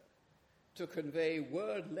actor to convey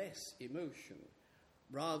wordless emotion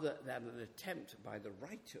rather than an attempt by the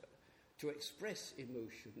writer to express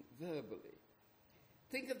emotion verbally.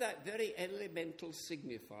 Think of that very elemental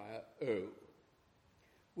signifier, O,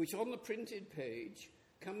 which on the printed page,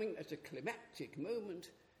 coming at a climactic moment,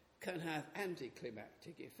 can have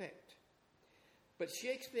anticlimactic effect. But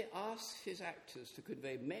Shakespeare asks his actors to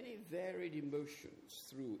convey many varied emotions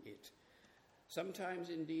through it, sometimes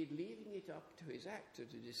indeed leaving it up to his actor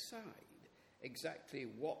to decide exactly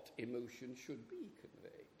what emotion should be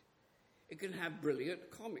conveyed. It can have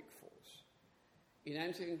brilliant comic force. In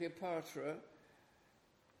Antony and Cleopatra,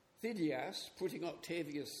 Phidias, putting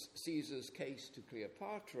Octavius Caesar's case to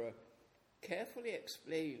Cleopatra, carefully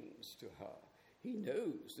explains to her, he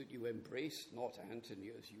knows that you embraced not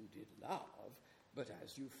Antony as you did love, but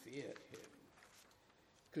as you feared him.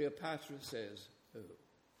 Cleopatra says, oh.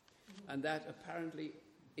 And that apparently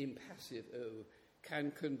impassive oh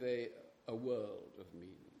can convey a world of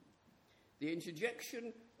meaning. The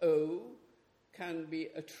interjection oh can be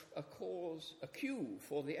a cause, a cue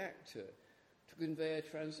for the actor to convey a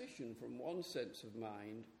transition from one sense of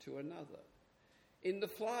mind to another. In the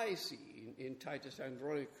fly scene in Titus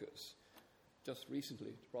Andronicus, just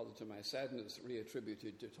recently, rather to my sadness,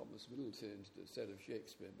 reattributed to Thomas Middleton instead of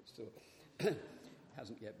Shakespeare, but still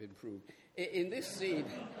hasn't yet been proved. In this scene,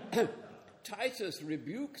 Titus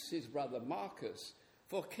rebukes his brother Marcus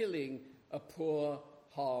for killing a poor,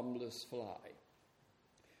 harmless fly.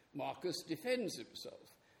 Marcus defends himself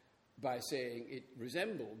by saying it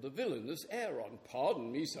resembled the villainous Aaron.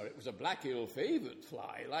 Pardon me, sir, it was a black ill-favoured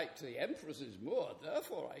fly, like the Empress's Moor,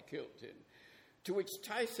 therefore I killed him. To which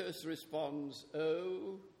Titus responds,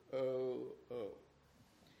 oh, oh, oh.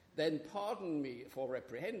 Then pardon me for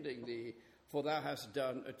reprehending thee, for thou hast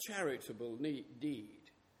done a charitable deed.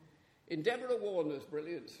 In Deborah Warner's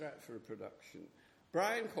brilliant Stratford production,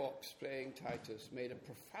 Brian Cox, playing Titus, made a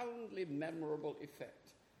profoundly memorable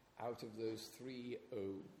effect out of those three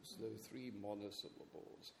O's, those three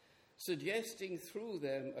monosyllables, suggesting through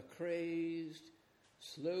them a crazed,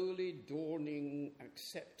 slowly dawning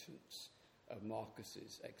acceptance of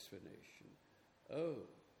Marcus's explanation. Oh,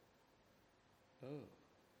 oh,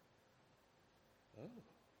 oh.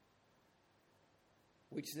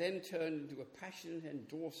 Which then turned into a passionate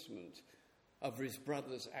endorsement of his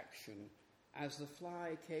brother's action as the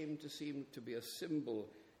fly came to seem to be a symbol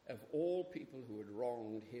of all people who had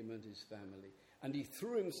wronged him and his family. And he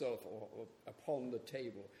threw himself upon the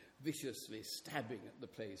table, viciously stabbing at the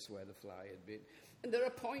place where the fly had been. And there are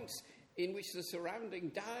points in which the surrounding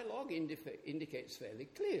dialogue indicates fairly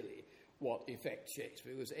clearly what effect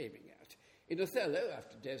Shakespeare was aiming at. In Othello,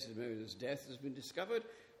 after Desdemona's death has been discovered,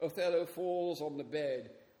 Othello falls on the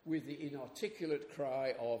bed with the inarticulate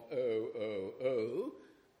cry of, oh, oh, oh,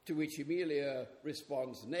 to which Emilia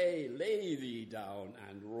responds, "Nay, lay thee down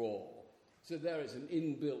and roar." So there is an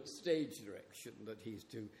inbuilt stage direction that he's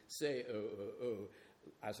to say "oh, oh, oh"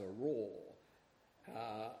 as a roar.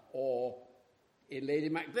 Or in Lady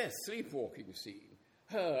Macbeth's sleepwalking scene,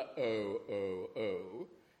 her "oh, oh, oh"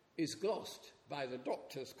 is glossed by the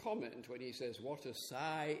Doctor's comment when he says, "What a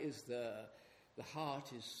sigh is there, the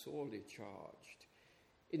heart is sorely charged."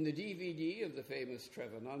 In the DVD of the famous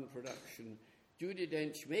Trevor Nunn production, Judi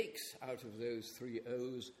Dench makes out of those 3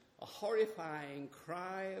 O's a horrifying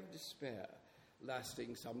cry of despair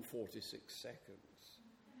lasting some 46 seconds.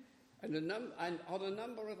 And on a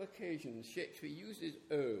number of occasions, Shakespeare uses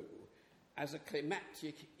O as a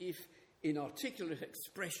climactic, if inarticulate,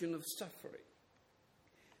 expression of suffering.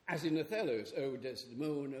 As in Othello's, "Oh,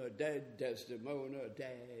 Desdemona, dead, Desdemona,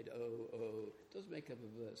 dead, oh, oh." It does make up a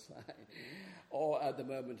verse line. Or at the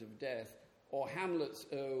moment of death. Or Hamlet's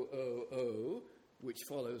 "oh, oh, oh," which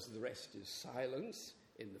follows "the rest is silence"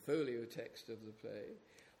 in the folio text of the play.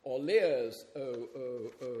 Or Lear's "oh,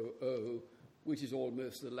 oh, oh, oh," which is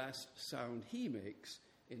almost the last sound he makes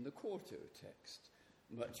in the quarto text.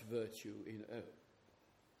 Much virtue in O.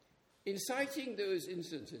 In citing those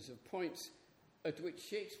instances of points at which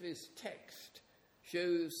Shakespeare's text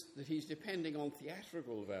shows that he's depending on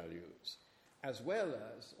theatrical values as well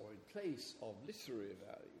as, or in place of, literary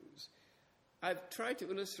values, I've tried to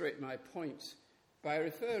illustrate my points by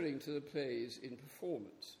referring to the plays in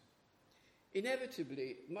performance.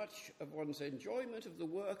 Inevitably, much of one's enjoyment of the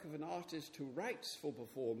work of an artist who writes for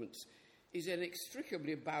performance is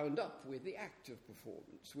inextricably bound up with the act of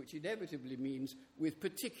performance, which inevitably means with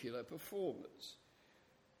particular performance.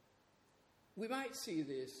 We might see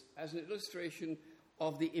this as an illustration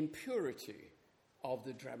of the impurity of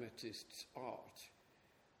the dramatist's art,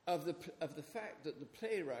 of the fact that the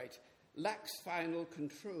playwright lacks final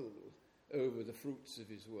control over the fruits of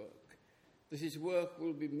his work, that his work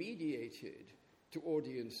will be mediated to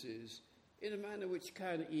audiences in a manner which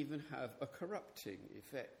can even have a corrupting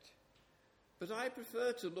effect. But I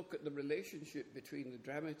prefer to look at the relationship between the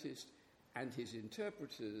dramatist and his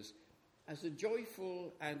interpreters as a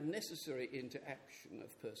joyful and necessary interaction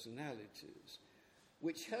of personalities,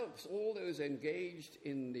 which helps all those engaged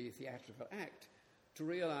in the theatrical act to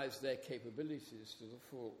realize their capabilities to the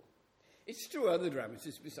full. It's true other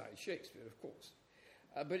dramatists besides Shakespeare, of course,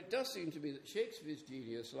 but it does seem to me that Shakespeare's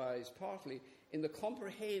genius lies partly in the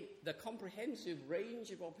comprehensive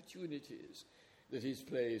range of opportunities that his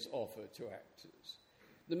plays offer to actors.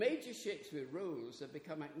 The major Shakespeare roles have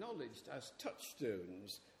become acknowledged as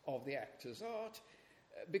touchstones of the actor's art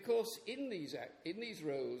because in these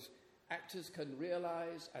roles, actors can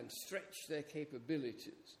realize and stretch their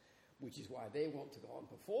capabilities, which is why they want to go on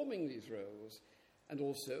performing these roles, and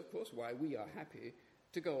also, of course, why we are happy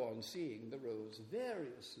to go on seeing the roles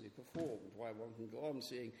variously performed, why one can go on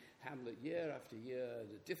seeing Hamlet year after year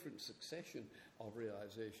in a different succession of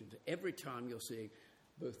realizations. Every time you're seeing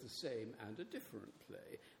both the same and a different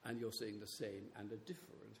play, and you're seeing the same and a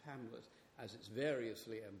different Hamlet, as it's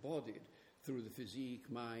variously embodied through the physique,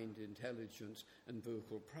 mind, intelligence, and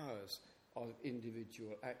vocal prowess of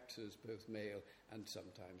individual actors, both male and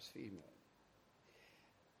sometimes female.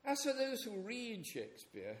 As for those who read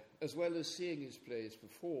Shakespeare, as well as seeing his plays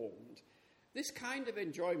performed, this kind of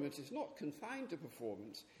enjoyment is not confined to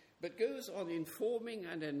performance, but goes on informing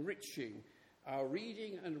and enriching our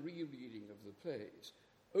reading and rereading of the plays,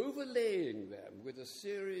 overlaying them with a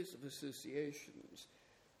series of associations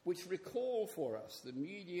which recall for us the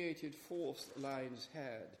mediated force that lines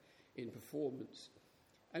had in performance,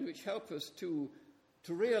 and which help us to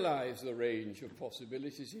realize the range of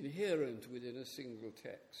possibilities inherent within a single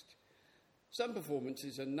text. Some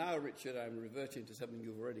performances, and now, Richard, I'm reverting to something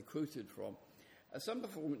you've already quoted from, some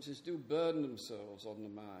performances do burn themselves on the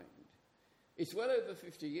mind. It's well over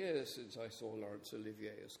 50 years since I saw Laurence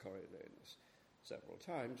Olivier as Coriolanus, several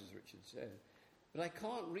times, as Richard said, but I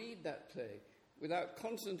can't read that play without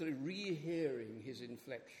constantly rehearing his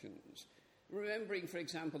inflections, remembering, for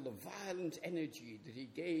example, the violent energy that he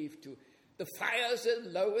gave to "the fires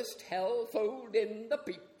in lowest hell fold in the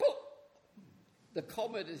people." The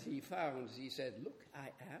comedy he found as he said, "Look, I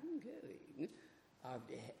am going,"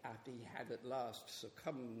 after he had at last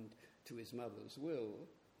succumbed to his mother's will,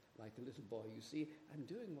 like a little boy, you see, "I'm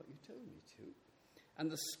doing what you told me to." And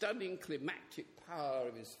the stunning climactic power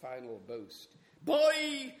of his final boast,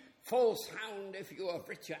 "Boy, false hound, if you have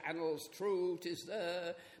writ your annals true, 'tis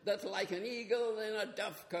there that like an eagle in a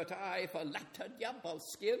dove-cote I for latter jumble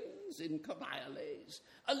skins in Coriolanus.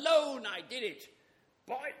 Alone I did it,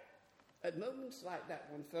 boy." At moments like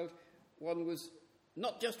that, one felt one was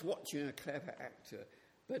not just watching a clever actor,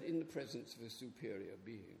 but in the presence of a superior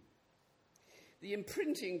being. The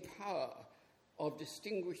imprinting power of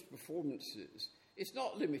distinguished performances is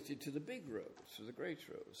not limited to the big roles or the great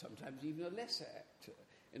roles. Sometimes even a lesser actor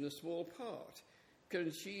in a small part can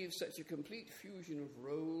achieve such a complete fusion of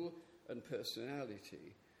role and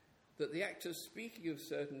personality that the actor speaking of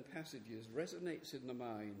certain passages resonates in the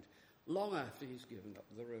mind long after he's given up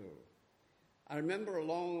the role. I remember a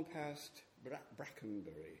long past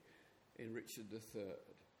Brackenbury in Richard III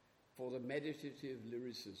for the meditative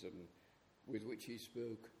lyricism with which he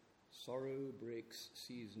spoke, "Sorrow breaks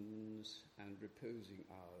seasons and reposing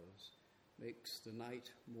hours, makes the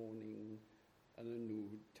night morning and a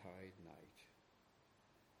noontide night."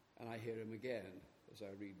 And I hear him again as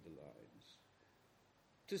I read the lines.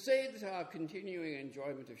 To say that our continuing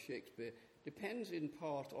enjoyment of Shakespeare depends in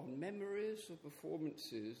part on memories of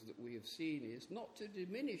performances that we have seen is not to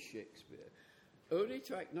diminish Shakespeare, only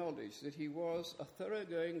to acknowledge that he was a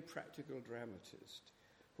thoroughgoing practical dramatist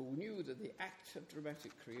who knew that the act of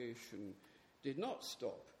dramatic creation did not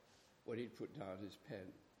stop when he'd put down his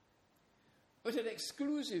pen. But an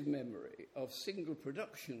exclusive memory of single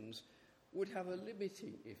productions would have a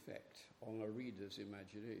limiting effect on a reader's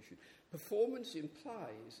imagination. Performance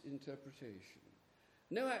implies interpretation.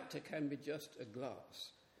 No actor can be just a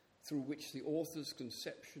glass through which the author's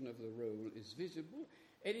conception of the role is visible,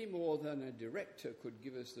 any more than a director could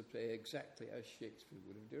give us the play exactly as Shakespeare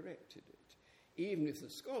would have directed it, even if the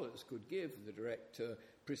scholars could give the director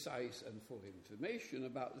precise and full information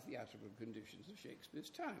about the theatrical conditions of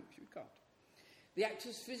Shakespeare's time. You can't. The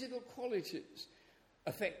actor's physical qualities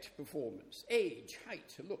affect performance: age,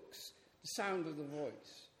 height, looks, the sound of the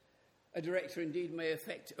voice. A director indeed may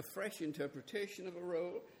effect a fresh interpretation of a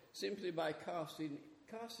role simply by casting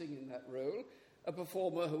in that role a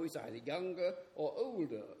performer who is either younger or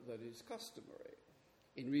older than is customary.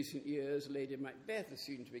 In recent years, Lady Macbeth has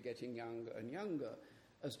seemed to be getting younger and younger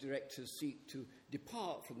as directors seek to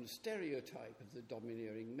depart from the stereotype of the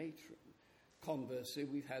domineering matron. Conversely,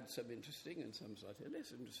 we've had some interesting and some slightly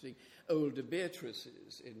less interesting older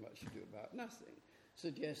Beatrices in Much Ado About Nothing,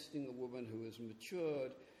 suggesting a woman who has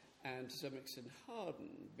matured and to some extent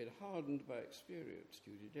been hardened by experience.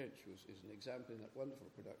 Judi Dench is an example in that wonderful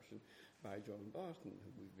production by John Barton,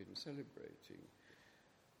 who we've been celebrating.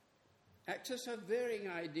 Actors have varying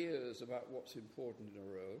ideas about what's important in a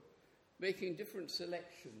role, making different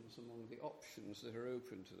selections among the options that are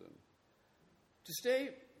open to them. To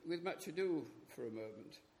stay with Much Ado for a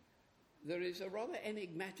moment, there is a rather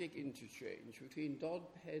enigmatic interchange between Don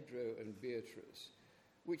Pedro and Beatrice,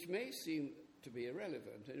 which may seem to be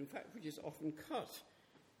irrelevant, and in fact which is often cut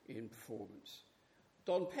in performance.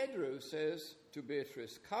 Don Pedro says to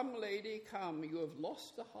Beatrice, "Come, lady, come, you have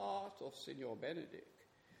lost the heart of Signor Benedick."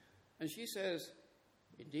 And she says,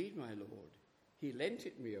 "Indeed, my lord, he lent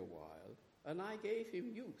it me a while, and I gave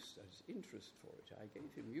him use, that is, interest for it. I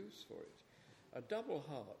gave him use for it. A double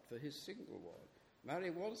heart for his single one.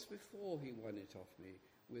 Marry, once before he won it off me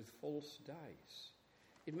with false dice."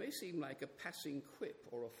 It may seem like a passing quip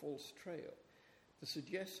or a false trail, the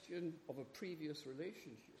suggestion of a previous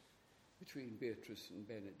relationship between Beatrice and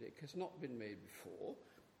Benedick has not been made before,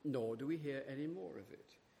 nor do we hear any more of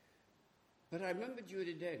it. But I remember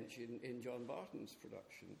Judi Dench in John Barton's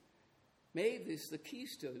production made this the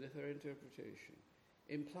keystone of her interpretation,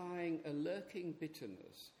 implying a lurking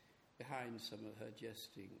bitterness behind some of her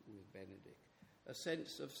jesting with Benedick, a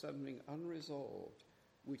sense of something unresolved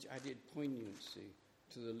which added poignancy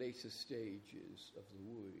to the later stages of the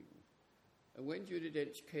wooing. And when Judi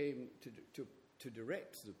Dench came to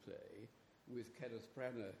direct the play with Kenneth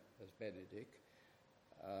Branagh as Benedick,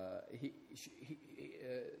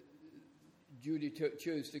 Judi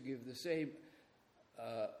chose to give the same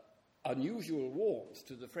unusual warmth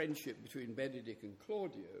to the friendship between Benedick and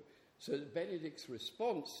Claudio, so that Benedick's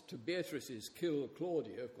response to Beatrice's "kill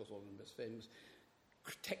Claudio," of course one of the most famous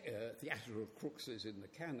theatrical cruxes in the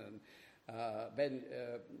canon,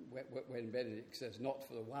 when Benedick says "not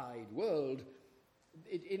for the wide world,"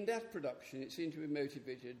 in that production it seemed to be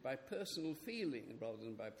motivated by personal feeling rather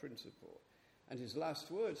than by principle. And his last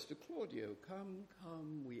words to Claudio, "Come,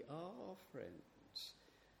 come, we are friends,"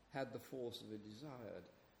 had the force of a desired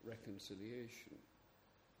reconciliation.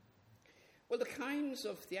 Well, the kinds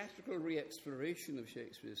of theatrical re-exploration of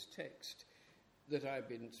Shakespeare's text that I've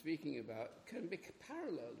been speaking about can be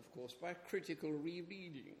paralleled, of course, by critical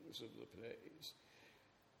rereadings of the plays.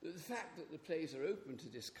 The fact that the plays are open to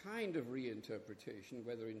this kind of reinterpretation,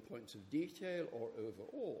 whether in points of detail or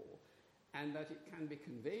overall, and that it can be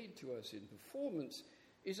conveyed to us in performance,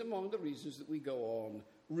 is among the reasons that we go on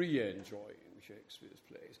re-enjoying Shakespeare's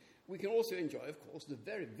plays. We can also enjoy, of course, the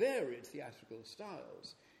very varied theatrical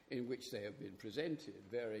styles in which they have been presented,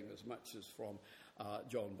 varying as much as from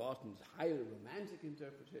John Barton's highly romantic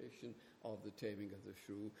interpretation of The Taming of the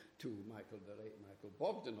Shrew to the late Michael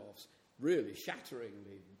Bogdanov's really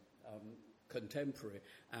shatteringly contemporary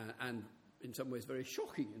and in some ways very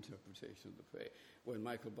shocking interpretation of the play. When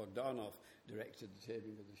Michael Bogdanov directed The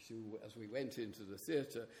Taming of the Shrew, as we went into the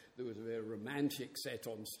theatre, there was a very romantic set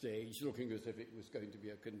on stage, looking as if it was going to be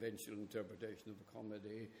a conventional interpretation of a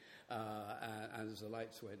comedy. And as the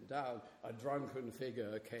lights went down, a drunken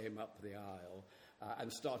figure came up the aisle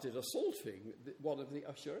and started assaulting one of the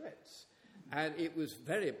usherettes. And it was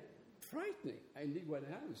very frightening. Indeed, when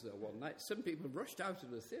I was there one night, some people rushed out of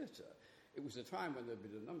the theatre. It was a time when there had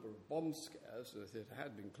been a number of bomb scares. The theatre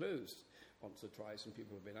had been closed once or twice, and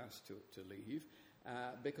people had been asked to leave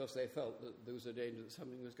because they felt that there was a danger that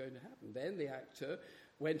something was going to happen. Then the actor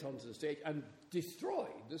went onto the stage and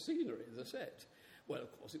destroyed the scenery, the set. Well,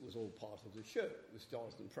 of course, it was all part of the show. It was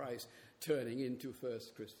Jonathan Pryce turning into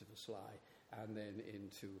first Christopher Sly and then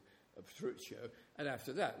into Petruchio. And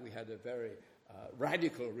after that, we had a very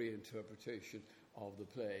radical reinterpretation of the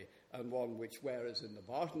play, and one which, whereas in the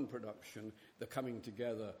Barton production, the coming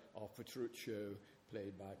together of Petruchio,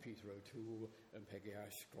 played by Peter O'Toole, and Peggy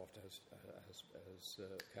Ashcroft as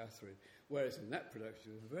Catherine, whereas in that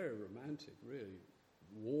production it was a very romantic, really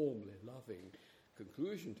warmly loving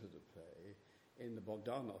conclusion to the play. In the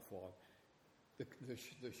Bogdanov one,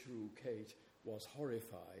 the shrew Kate was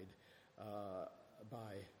horrified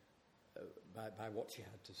by what she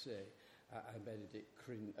had to say, and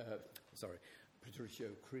Petruchio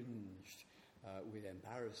cringed with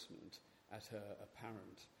embarrassment at her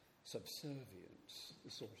apparent subservience, the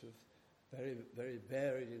sort of very, very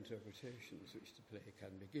varied interpretations which the play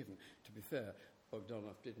can be given. To be fair,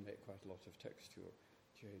 Bogdanov did make quite a lot of textual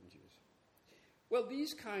changes. Well,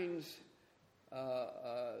 these kinds, in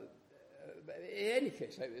any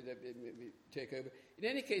case, let me take over. In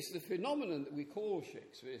any case, the phenomenon that we call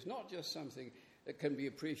Shakespeare is not just something that can be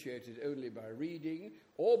appreciated only by reading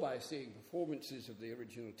or by seeing performances of the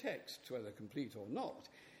original text, whether complete or not.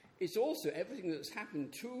 It's also everything that's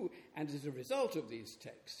happened to and as a result of these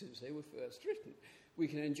texts since they were first written. We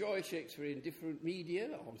can enjoy Shakespeare in different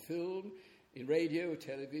media, on film, in radio,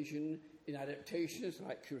 television, in adaptations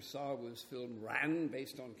like Kurosawa's film Ran,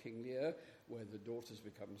 based on King Lear, where the daughters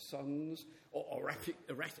become sons, or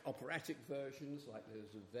operatic versions like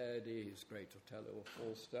those of Verdi, his Great Othello or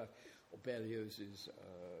Falstaff, or Berlioz's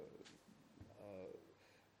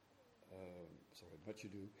Much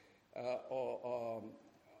Ado,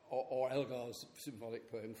 or Elgar's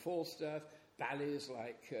symphonic poem Falstaff, ballets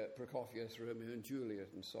like Prokofiev's Romeo and Juliet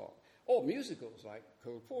and so on, or musicals like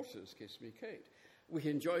Cole Porter's Kiss Me, Kate. We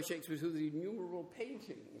can enjoy Shakespeare through the innumerable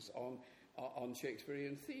paintings on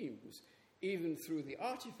Shakespearean themes, even through the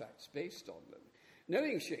artifacts based on them.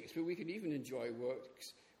 Knowing Shakespeare, we can even enjoy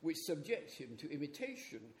works which subject him to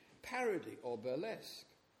imitation, parody, or burlesque.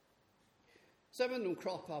 Some of them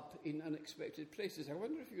crop up in unexpected places. I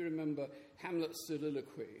wonder if you remember Hamlet's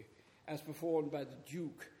soliloquy as performed by the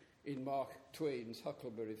Duke in Mark Twain's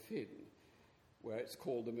Huckleberry Finn, where it's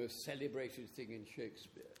called the most celebrated thing in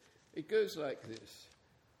Shakespeare. It goes like this: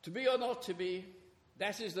 "To be or not to be,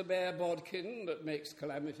 that is the bare bodkin that makes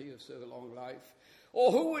calamity of so long life.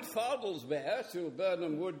 Or who would fardels bear till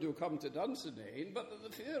Birnam wood do come to Dunsinane, but that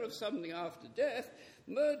the fear of something after death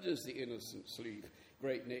murders the innocent sleep,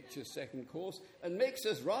 great nature's second course, and makes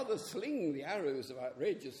us rather sling the arrows of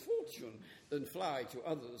outrageous fortune than fly to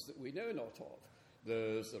others that we know not of.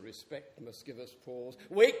 There's the respect must give us pause.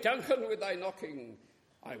 Wake, Duncan, with thy knocking.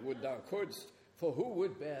 I would thou couldst, for who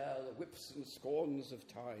would bear the whips and scorns of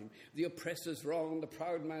time, the oppressor's wrong, the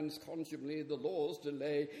proud man's contumely, the law's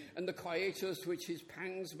delay, and the quietus which his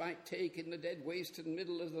pangs might take in the dead waste and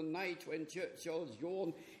middle of the night when churchyards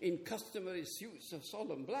yawn in customary suits of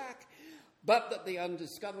solemn black, but that the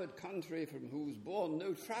undiscovered country from whose bourne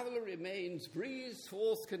no traveller remains breathes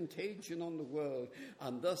forth contagion on the world,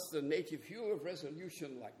 and thus the native hue of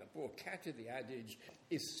resolution, like the poor cat of the adage,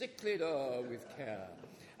 is sicklied o'er with care.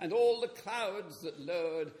 And all the clouds that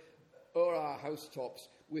lowered o'er our housetops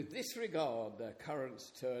with this regard their currents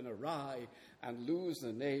turn awry and lose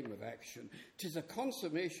the name of action. 'Tis a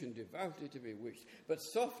consummation devoutly to be wished, but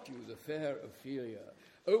soft you the fair Ophelia.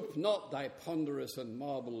 Ope not thy ponderous and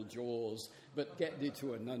marble jaws, but get thee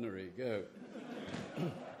to a nunnery go."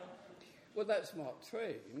 Well, that's Mark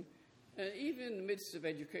Twain. And even in the midst of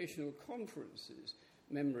educational conferences,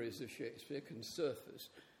 memories of Shakespeare can surface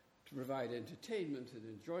to provide entertainment and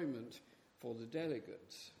enjoyment for the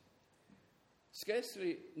delegates.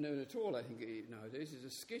 scarcely known at all, I think, nowadays, is a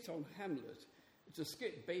skit on Hamlet. It's a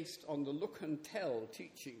skit based on the look and tell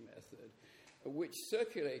teaching method, which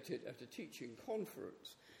circulated at a teaching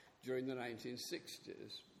conference during the 1960s.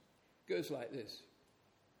 It goes like this.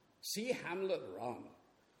 See Hamlet run.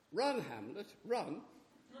 Run, Hamlet, run.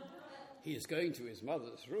 He is going to his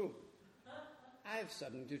mother's room. I've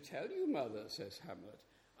something to tell you, mother, says Hamlet.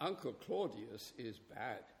 Uncle Claudius is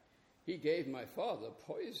bad. He gave my father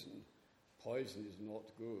poison. Poison is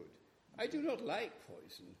not good. I do not like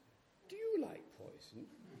poison. Do you like poison?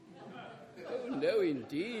 Oh, no,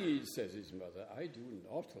 indeed, says his mother. I do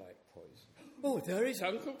not like poison. Oh, there is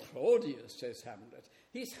Uncle Claudius, says Hamlet.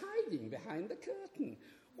 He's hiding behind the curtain.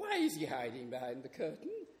 Why is he hiding behind the curtain?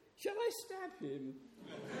 Shall I stab him?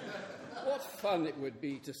 What fun it would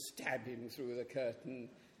be to stab him through the curtain.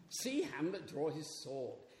 See Hamlet draw his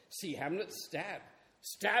sword. See Hamlet stab.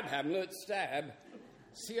 Stab, Hamlet, stab.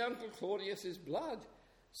 See Uncle Claudius's blood.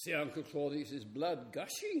 See Uncle Claudius's blood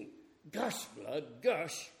gushing. Gush, blood,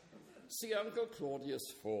 gush. See Uncle Claudius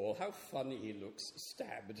fall. How funny he looks,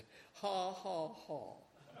 stabbed. Ha, ha, ha.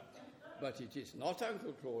 But it is not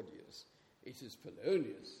Uncle Claudius. It is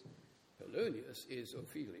Polonius. Polonius is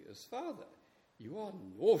Ophelia's father. You are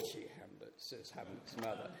naughty, Hamlet, says Hamlet's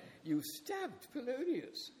mother. You stabbed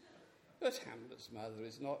Polonius. But Hamlet's mother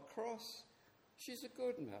is not cross. She's a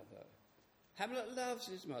good mother. Hamlet loves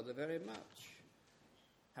his mother very much.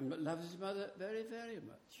 Hamlet loves his mother very, very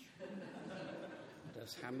much.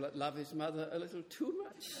 Does Hamlet love his mother a little too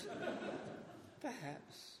much?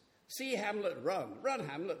 Perhaps. See Hamlet run. Run,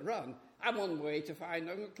 Hamlet, run. I'm on the way to find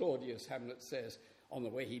Uncle Claudius, Hamlet says. On the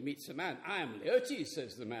way he meets a man. I am Laertes,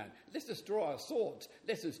 says the man. Let us draw our swords.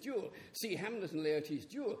 Let us duel. See Hamlet and Laertes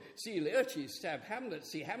duel. See Laertes stab Hamlet.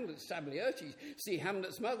 See Hamlet stab Laertes. See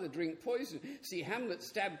Hamlet's mother drink poison. See Hamlet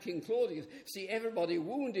stab King Claudius. See everybody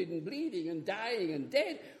wounded and bleeding and dying and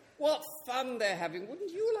dead. What fun they're having.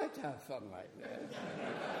 Wouldn't you like to have fun like that?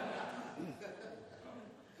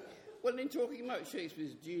 Well, in talking about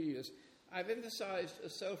Shakespeare's genius, I've emphasized a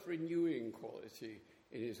self-renewing quality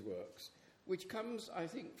in his works, which comes, I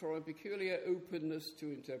think, from a peculiar openness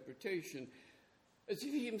to interpretation, as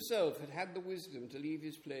if he himself had had the wisdom to leave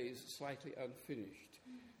his plays slightly unfinished,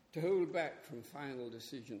 to hold back from final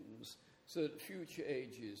decisions, so that future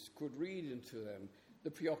ages could read into them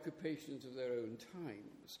the preoccupations of their own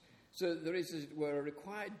times, so that there is, as it were, a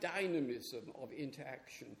required dynamism of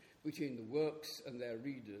interaction between the works and their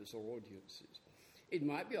readers or audiences. It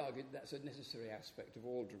might be argued that's a necessary aspect of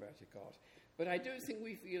all dramatic art, but I don't think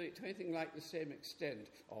we feel it to anything like the same extent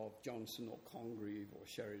of Johnson or Congreve or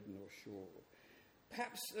Sheridan or Shaw.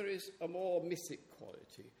 Perhaps there is a more mythic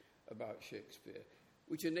quality about Shakespeare,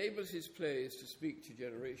 which enables his plays to speak to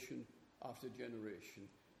generation after generation,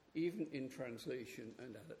 even in translation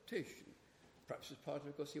and adaptation. Perhaps as part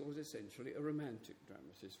of because he was essentially a romantic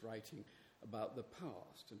dramatist, writing about the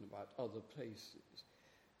past and about other places.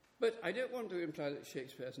 But I don't want to imply that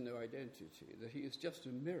Shakespeare has no identity, that he is just a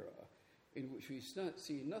mirror in which we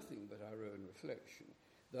see nothing but our own reflection.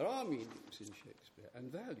 There are meanings in Shakespeare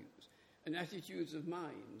and values and attitudes of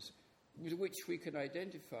minds with which we can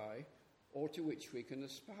identify or to which we can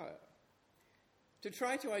aspire. To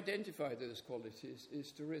try to identify those qualities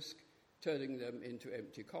is to risk turning them into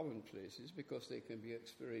empty commonplaces because they can be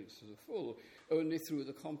experienced to the full only through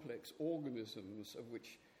the complex organisms of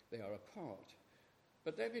which they are a part.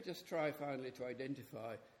 But let me just try finally to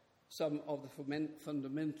identify some of the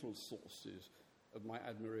fundamental sources of my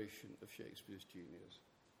admiration of Shakespeare's genius.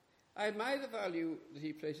 I admire the value that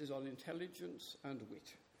he places on intelligence and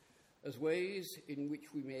wit as ways in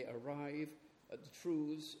which we may arrive at the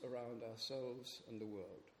truths around ourselves and the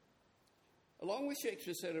world. Along with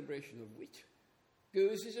Shakespeare's celebration of wit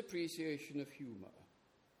goes his appreciation of humour,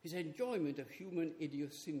 his enjoyment of human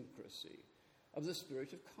idiosyncrasy, of the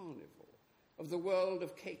spirit of carnival, of the world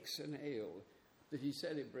of cakes and ale that he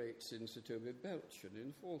celebrates in Sir Toby Belch and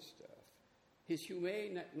in Falstaff, his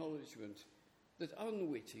humane acknowledgement that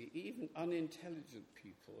unwitty, even unintelligent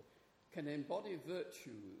people can embody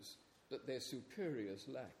virtues that their superiors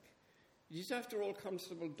lack. It is, after all,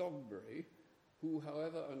 Constable Dogberry who,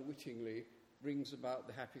 however unwittingly, brings about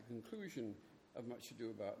the happy conclusion of Much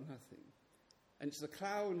Ado About Nothing. And it's the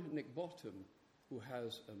clown Nick Bottom who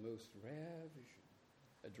has a most rare vision,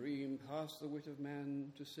 a dream past the wit of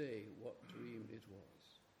man to say what dream it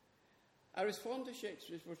was. I respond to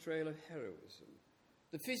Shakespeare's portrayal of heroism,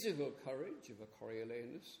 the physical courage of a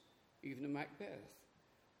Coriolanus, even a Macbeth,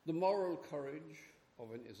 the moral courage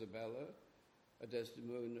of an Isabella, a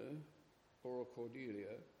Desdemona, or a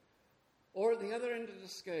Cordelia, or at the other end of the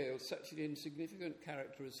scale, such an insignificant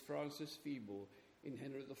character as Francis Feeble in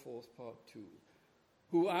Henry IV, Part 2,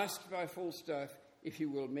 who, asked by Falstaff if he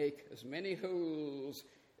will make as many holes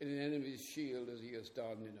in an enemy's shield as he has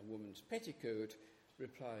done in a woman's petticoat,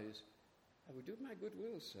 replies, "I will do my good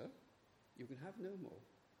will, sir. You can have no more."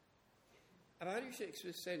 I value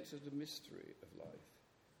Shakespeare's sense of the mystery of life,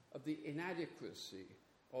 of the inadequacy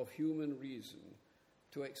of human reason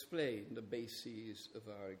to explain the bases of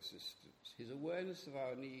our existence, his awareness of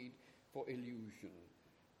our need for illusion,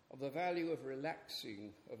 of the value of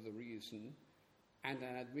relaxing of the reason and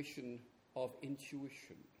an admission of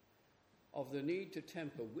intuition, of the need to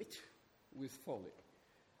temper wit with folly,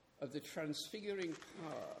 of the transfiguring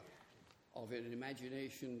power of an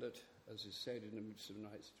imagination that, as is said in A Midsummer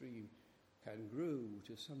Night's Dream, can grow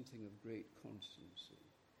to something of great constancy.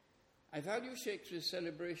 I value Shakespeare's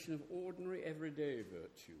celebration of ordinary, everyday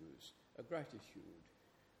virtues, a gratitude,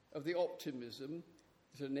 of the optimism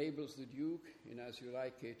that enables the Duke, in As You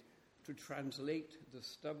Like It, to translate the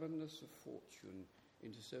stubbornness of fortune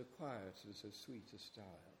into so quiet and so sweet a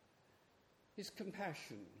style. His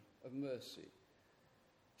compassion of mercy.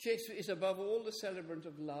 Shakespeare is above all the celebrant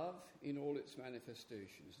of love in all its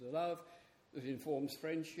manifestations, the love that informs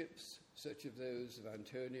friendships such as those of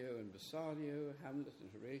Antonio and Bassanio, Hamlet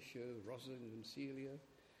and Horatio, Rosalind and Celia,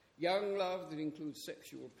 young love that includes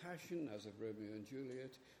sexual passion, as of Romeo and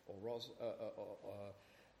Juliet, or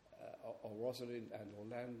Rosalind and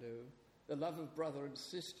Orlando, the love of brother and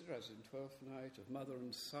sister, as in Twelfth Night, of mother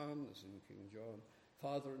and son, as in King John,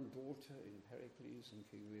 father and daughter in Pericles and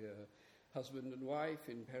King Lear, husband and wife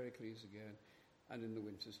in Pericles again, and in The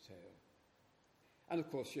Winter's Tale. And of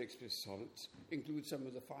course, Shakespeare's sonnets include some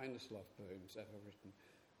of the finest love poems ever written,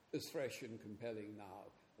 as fresh and compelling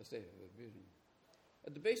now as they've ever been.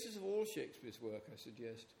 At the basis of all Shakespeare's work, I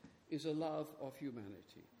suggest, is a love of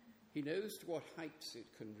humanity. He knows to what heights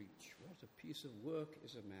it can reach. What a piece of work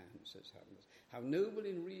is a man, says Hamlet. How noble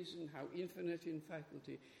in reason, how infinite in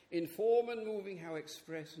faculty, in form and moving, how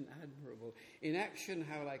express and admirable, in action,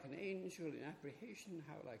 how like an angel, in apprehension,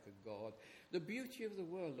 how like a god. The beauty of the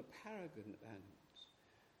world, the paragon of animals.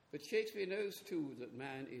 But Shakespeare knows, too, that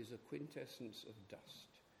man is a quintessence of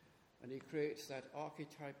dust, and he creates that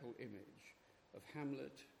archetypal image of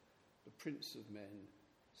Hamlet, the prince of men,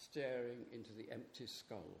 staring into the empty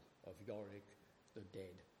skull of Yorick, the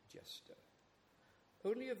dead jester.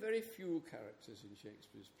 Only a very few characters in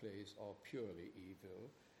Shakespeare's plays are purely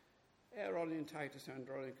evil. Aaron in Titus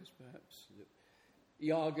Andronicus, perhaps.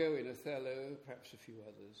 Iago in Othello, perhaps a few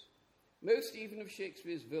others. Most even of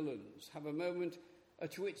Shakespeare's villains have a moment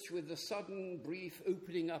at which, with the sudden, brief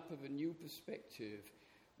opening up of a new perspective,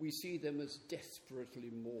 we see them as desperately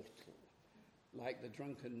mortal, like the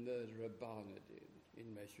drunken murderer Barnardine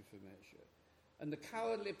in Measure for Measure. And the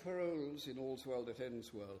cowardly Parolles in All's Well That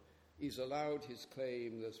Ends Well is allowed his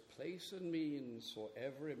claim, "There's place and means for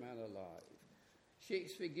every man alive."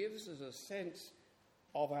 Shakespeare gives us a sense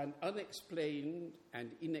of an unexplained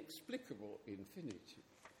and inexplicable infinity,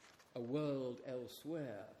 a world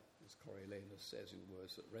elsewhere, as Coriolanus says in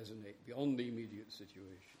words that resonate beyond the immediate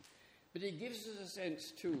situation. But it gives us a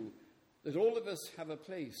sense, too, that all of us have a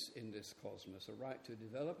place in this cosmos, a right to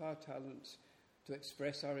develop our talents, to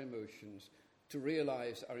express our emotions, to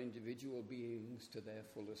realize our individual beings to their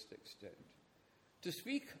fullest extent. To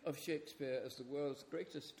speak of Shakespeare as the world's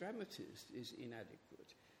greatest dramatist is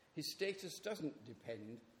inadequate. His status doesn't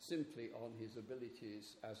depend simply on his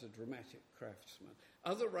abilities as a dramatic craftsman.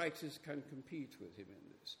 Other writers can compete with him in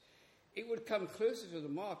this. It would come closer to the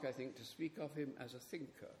mark, I think, to speak of him as a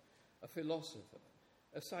thinker, a philosopher,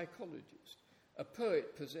 a psychologist, a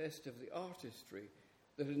poet possessed of the artistry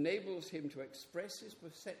that enables him to express his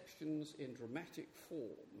perceptions in dramatic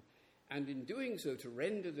form, and in doing so to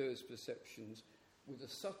render those perceptions with a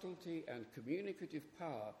subtlety and communicative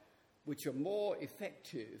power which are more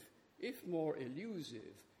effective, if more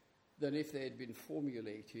elusive, than if they had been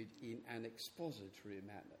formulated in an expository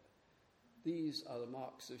manner. These are the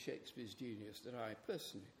marks of Shakespeare's genius that I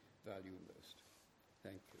personally value most.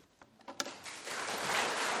 Thank you.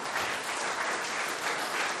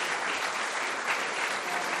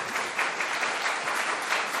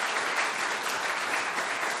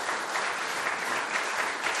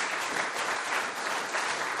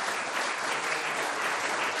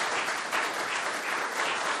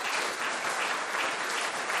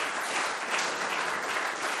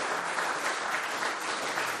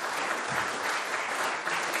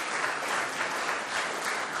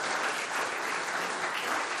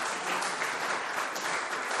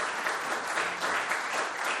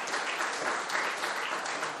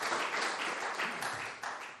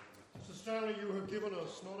 You have given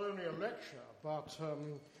us not only a lecture, but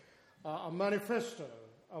a manifesto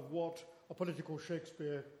of what a political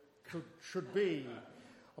Shakespeare should be.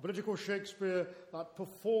 A political Shakespeare that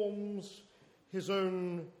performs his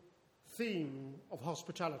own theme of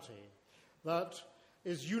hospitality, that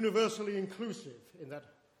is universally inclusive in that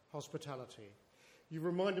hospitality. You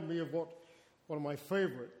reminded me of what one of my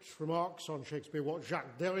favourite remarks on Shakespeare, what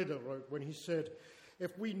Jacques Derrida wrote when he said,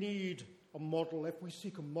 if we need a model, if we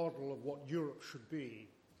seek a model of what Europe should be,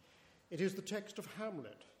 it is the text of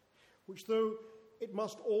Hamlet, which, though it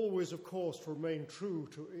must always, of course, remain true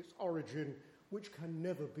to its origin, which can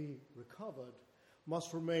never be recovered,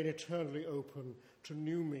 must remain eternally open to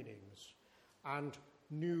new meanings and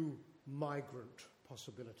new migrant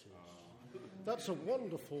possibilities. That's a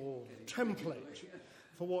wonderful template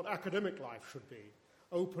for what academic life should be,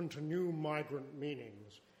 open to new migrant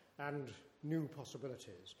meanings and new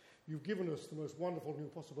possibilities. You've given us the most wonderful new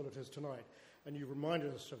possibilities tonight, and you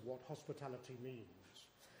reminded us of what hospitality means.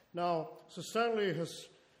 Now, Sir Stanley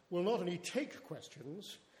will not only take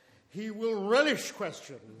questions, he will relish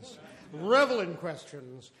questions, revel in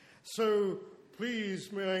questions. So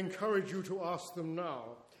please, may I encourage you to ask them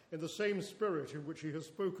now in the same spirit in which he has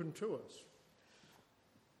spoken to us.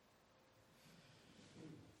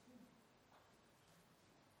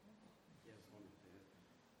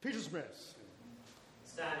 Peter Smith.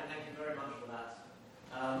 Stanley, thank you very much for that.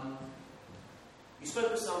 You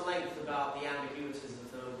spoke at some length about the ambiguities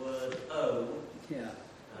of the word "oh,"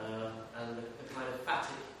 and the kind of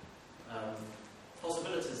emphatic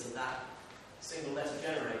possibilities that single letter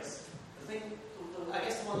generates. I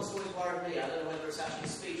guess the one that's always worried me, I don't know whether it's actually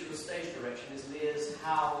speech or a stage direction, is Lear's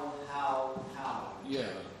how. Yeah.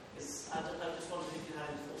 I just wondered if you had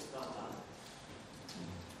any thoughts about that.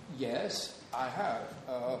 Yes, I have.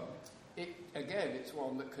 It's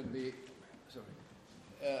one that can be... Sorry.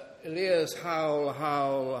 Lear's howl.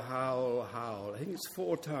 I think it's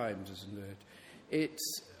 4 times, isn't it?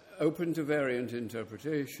 It's open to variant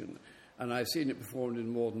interpretation, and I've seen it performed in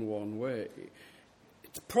more than one way.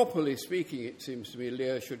 Properly speaking, it seems to me,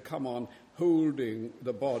 Lear should come on holding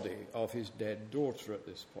the body of his dead daughter at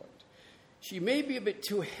this point. She may be a bit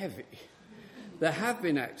too heavy. There have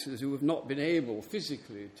been actors who have not been able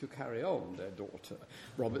physically to carry on their daughter.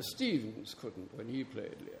 Robert Stevens couldn't when he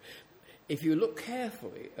played Lear. If you look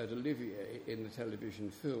carefully at Olivier in the television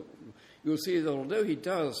film, you'll see that although he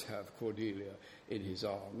does have Cordelia in his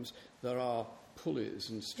arms, there are pulleys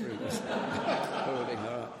and strings holding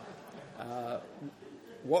her up.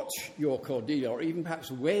 Watch your Cordelia, or even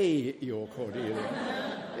perhaps weigh your Cordelia.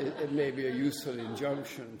 It may be a useful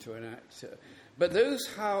injunction to an actor. But those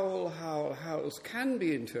howls can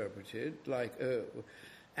be interpreted, like "oh,"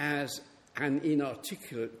 as an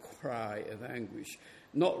inarticulate cry of anguish.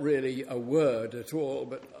 Not really a word at all,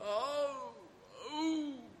 but "oh,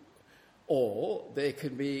 oh." Or they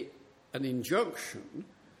can be an injunction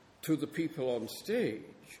to the people on stage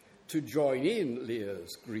to join in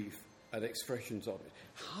Lear's grief and expressions of it.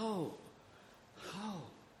 How?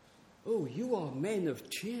 Oh, you are men of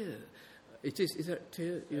cheer. Is that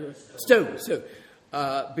cheer? Stone. So,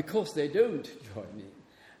 because they don't join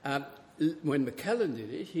in. When McKellen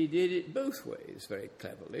did it, he did it both ways very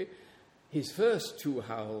cleverly. His first 2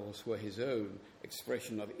 howls were his own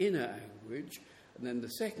expression of inner anguish, and then the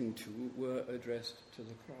second 2 were addressed to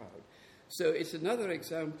the crowd. So it's another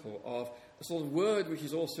example of a sort of word which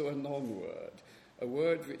is also a non-word, a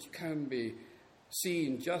word which can be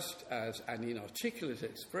seen just as an inarticulate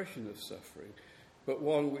expression of suffering, but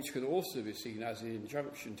one which can also be seen as an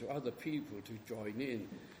injunction to other people to join in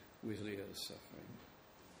with Lear's suffering.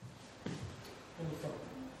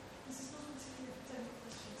 This is not a particularly academic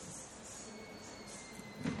question.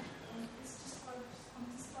 It's just I'm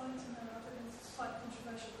inspired to know, I don't know if it's quite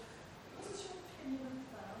controversial. What is your opinion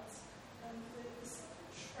about the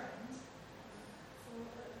sudden trend for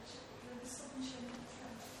the sudden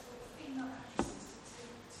trend for female actresses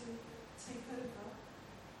to take over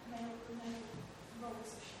male roles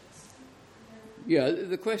of Shakespeare? Yeah,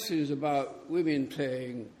 the question is about women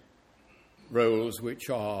playing roles which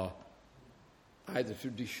are either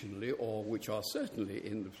traditionally or which are certainly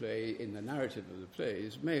in the play, in the narrative of the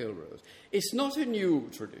plays, male roles. It's not a new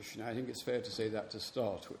tradition. I think it's fair to say that to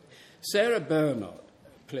start with. Sarah Bernhardt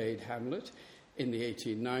played Hamlet in the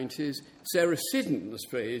 1890s. Sarah Siddons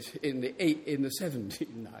played in the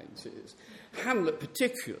 1790s. Hamlet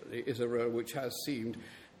particularly is a role which has seemed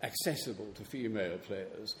accessible to female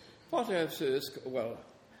players.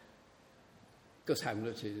 Because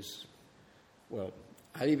Hamlet is,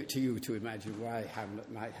 I leave it to you to imagine why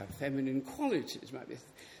Hamlet might have feminine qualities, might be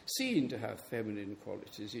seen to have feminine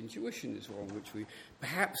qualities. Intuition is one which we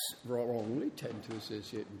perhaps wrongly tend to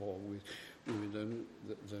associate more with women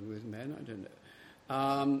than with men, I don't know.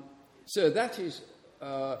 So that is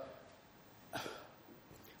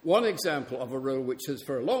one example of a role which has,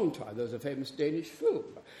 for a long time, there was a famous Danish film,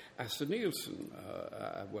 Astrid Nielsen,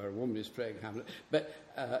 where a woman is playing Hamlet, but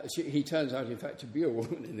he turns out, in fact, to be a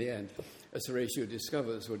woman in the end, as Horatio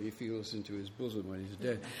discovers when he feels into his bosom when he's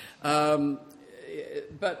dead.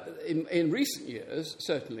 But in recent years,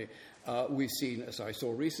 certainly, we've seen, as I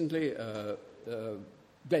saw recently,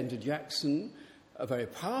 Glenda Jackson, a very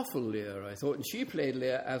powerful Lear, I thought, and she played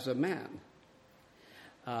Lear as a man.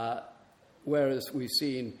 Whereas we've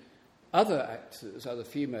seen other actors, other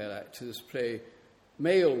female actors, play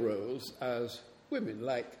male roles as women,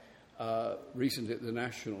 like recently at the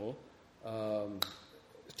National,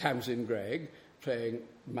 Tamsin Greig playing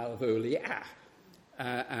Malvolio,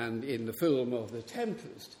 and in the film of The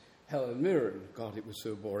Tempest, Helen Mirren, God, it was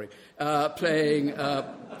so boring, playing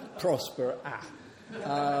Prosper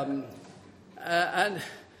and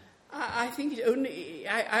I think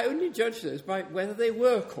I only judge those by whether they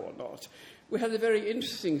work or not. We had a very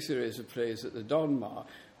interesting series of plays at the Donmar,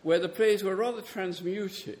 where the plays were rather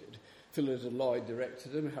transmuted. Philida Lloyd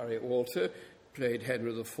directed them, Harriet Walter played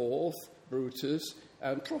Henry IV, Brutus,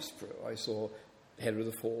 and Prospero. I saw Henry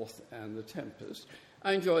IV and The Tempest.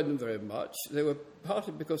 I enjoyed them very much. They were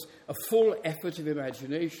partly because a full effort of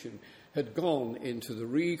imagination had gone into the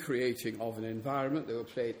recreating of an environment. They were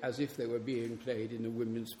played as if they were being played in a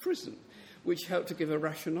women's prison, which helped to give a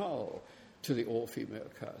rationale to the all-female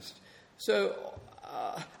cast. So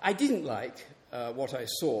I didn't like what I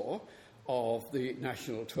saw of the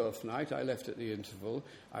National Twelfth Night. I left at the interval.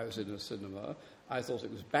 I was in a cinema. I thought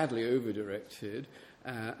it was badly over-directed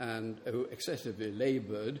and excessively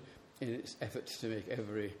laboured in its efforts to make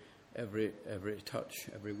every touch,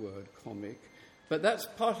 every word comic. But that's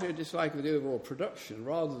partly a dislike of the overall production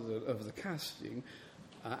rather than of the casting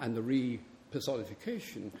and the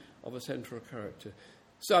re-personification of a central character.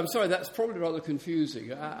 So I'm sorry, that's probably rather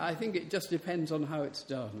confusing. I think it just depends on how it's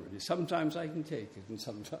done, really. Sometimes I can take it and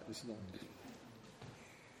sometimes not.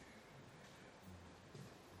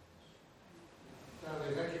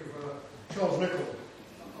 Thank you for Charles Nicholl.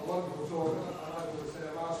 A wonderful talk, and I would say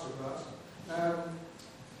a masterclass.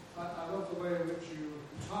 I love the way in which you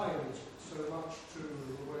tied so much to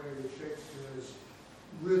the way Shakespeare's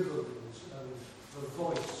rhythms and the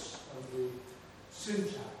voice and the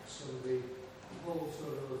syntax and the whole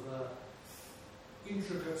sort of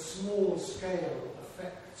intricate, small-scale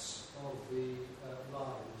effects of the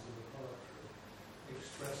lines and the poetry,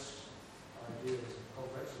 express ideas and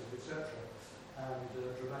complexity, etc., and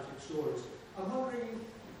dramatic stories. I'm wondering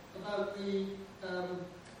about the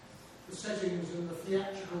settings and the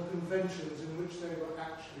theatrical conventions in which they were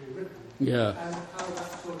actually written, and how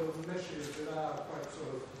that sort of meshes with our quite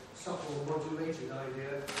sort of subtle, modulated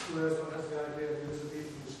idea, whereas one has the idea of the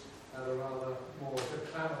Elizabethans had a rather more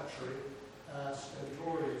declamatory,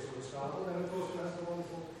 stentorian sort of style. But then, of course, one has the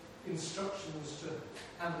wonderful instructions to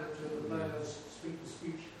Hamlet to the players, speak the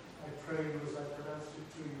speech I prayed as I pronounced it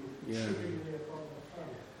to you, tripping me upon the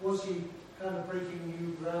tongue. Was he kind of breaking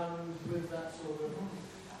new ground with that sort of...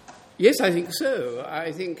 Yes, I think so.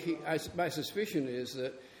 I think my suspicion is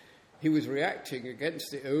that he was reacting against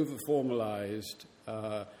the over-formalised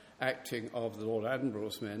acting of the Lord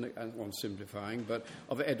Admiral's men, and one simplifying, but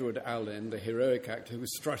of Edward Alleyn, the heroic actor who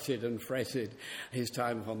strutted and fretted his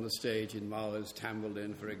time on the stage in Marlowe's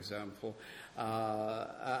Tamburlaine, for example. And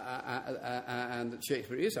that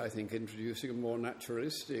Shakespeare is, I think, introducing a more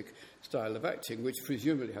naturalistic style of acting, which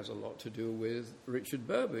presumably has a lot to do with Richard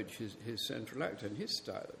Burbage, his central actor, and his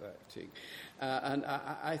style of acting. And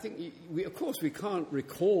I think, of course, we can't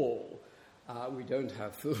recall, we don't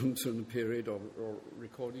have films from the period or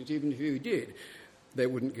recordings. Even if we did, they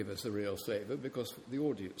wouldn't give us the real flavour because the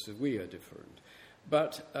audience, we are different.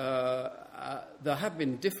 But there have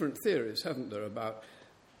been different theories, haven't there, about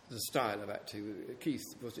the style of acting. Keith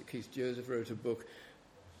Joseph wrote a book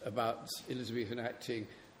about Elizabethan acting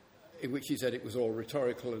in which he said it was all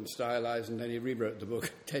rhetorical and stylised, and then he rewrote the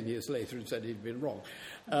book 10 years later and said he'd been wrong.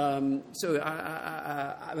 But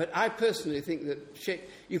I personally think that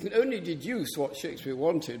you can only deduce what Shakespeare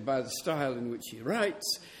wanted by the style in which he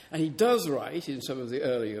writes, and he does write in some of the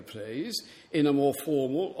earlier plays in a more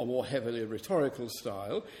formal or more heavily rhetorical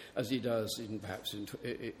style, as he does perhaps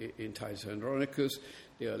in Titus Andronicus,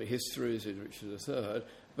 the early histories in Richard III.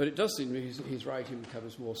 But it does seem his writing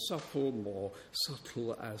becomes more subtle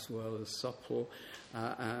as well as supple,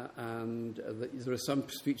 and there are some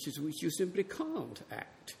speeches which you simply can't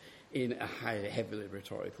act in a heavily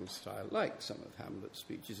rhetorical style, like some of Hamlet's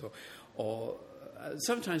speeches, or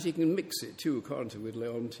sometimes you can mix it too, can't you, with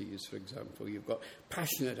Leontes, for example. You've got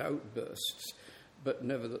passionate outbursts, but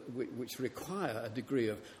which require a degree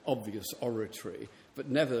of obvious oratory, but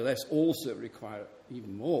nevertheless also require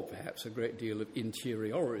even more, perhaps, a great deal of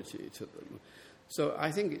interiority to them. So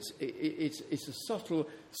I think it's a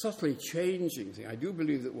subtly changing thing. I do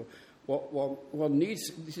believe that what one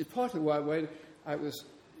needs. This is part of why when I was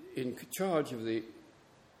in charge of the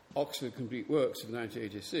Oxford Complete Works of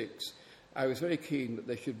 1986, I was very keen that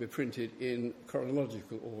they should be printed in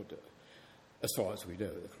chronological order, as far as we know,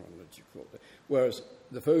 the chronological order. Whereas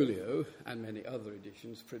the Folio and many other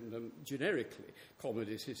editions print them generically,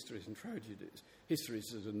 comedies, histories, and tragedies.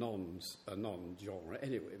 Histories is a non-genre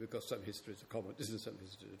anyway, because some histories are comedies and some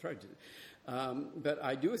histories are tragedies. But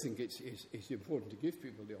I do think it's important to give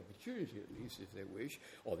people the opportunity, at least if they wish,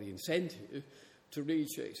 or the incentive, to read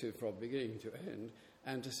Shakespeare from beginning to end,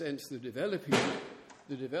 and to sense the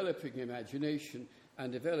developing imagination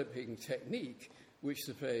and developing technique which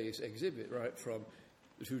the plays exhibit, right from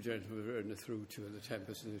The Two Gentlemen of Verona through to The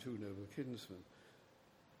Tempest and the Two Noble Kinsmen.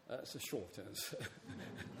 That's a short answer,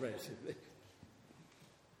 relatively.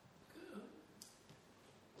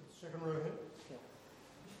 Second row here.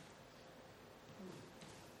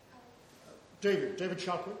 David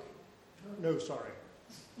Chadwick? No, sorry.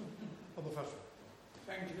 On the first row.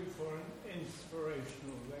 Thank you for an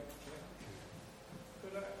inspirational lecture.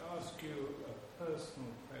 Could I ask you a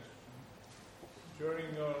personal question?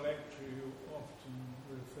 During your lecture, you often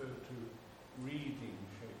refer to reading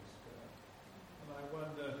Shakespeare. And I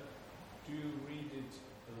wonder, do you read it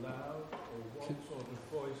aloud, or what sort of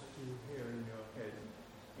voice do you hear in your head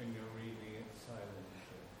when you're reading it silently?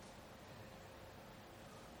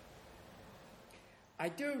 I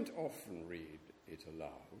don't often read it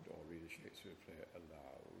aloud, or read a Shakespeare play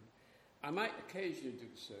aloud. I might occasionally do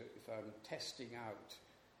so if I'm testing out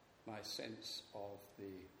my sense of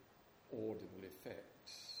the audible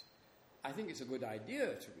effects. I think it's a good idea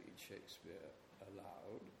to read Shakespeare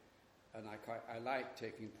aloud, and I like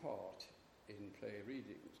taking part in play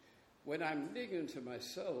readings. When I'm reading to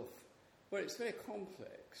myself, well, it's very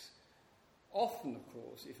complex. Often, of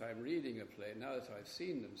course, if I'm reading a play, now that I've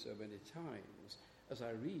seen them so many times, as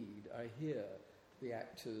I read, I hear the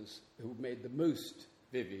actors who made the most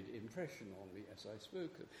vivid impression on me as I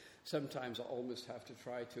spoke. Sometimes I almost have to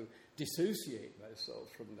try to dissociate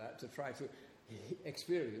myself from that, to try to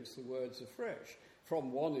experience the words afresh,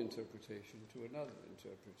 from one interpretation to another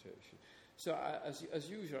interpretation. So, as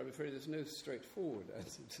usual, I'm afraid there's no straightforward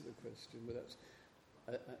answer to the question, but that's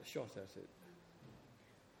a shot at it.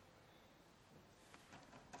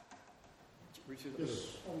 Richard?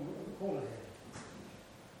 Yes, on the corner here.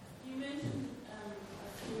 You mentioned a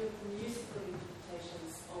few of the musical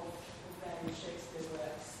interpretations of various Shakespeare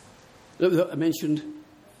works. I mentioned? A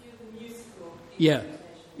few of the musical interpretations.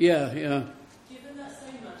 Yeah. Given that so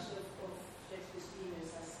much of Shakespeare's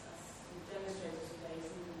genius, as you demonstrated today,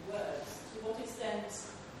 is in the words, to what extent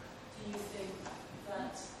do you think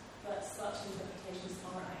that such interpretations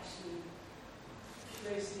are actually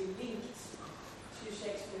closely linked to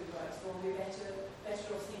Shakespeare works, or are we better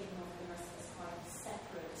off thinking of them as quite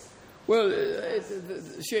separate? Well,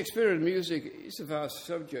 the Shakespearean music is a vast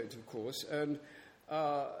subject, of course, and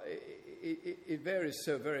it varies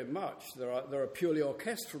so very much. There are purely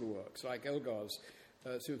orchestral works, like Elgar's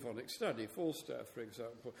Symphonic Study, Falstaff, for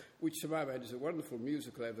example, which to my mind is a wonderful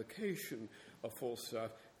musical evocation of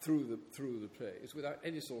Falstaff through the plays, without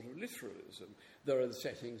any sort of literalism. There are the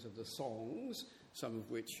settings of the songs, some of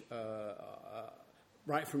which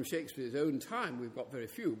right from Shakespeare's own time, we've got very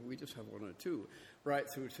few, we just have one or two, right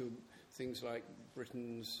through to things like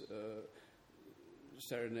Britten's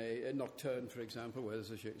Serenade, Nocturne, for example, where there's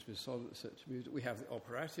a Shakespeare sonnet set to music. We have the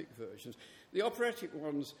operatic versions. The operatic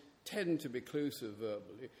ones tend to be closer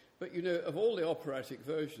verbally, but, of all the operatic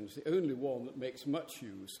versions, the only one that makes much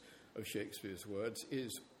use of Shakespeare's words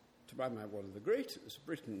is, to my mind, one of the greatest,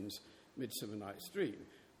 Britten's Midsummer Night's Dream,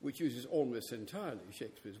 which uses almost entirely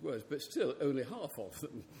Shakespeare's words, but still only half of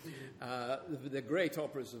them. The great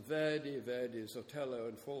operas of Verdi's Otello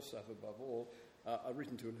and Falstaff above all, are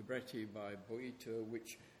written to a libretti by Boito,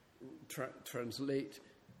 which translate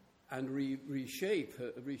and reshape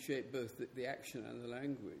both the action and the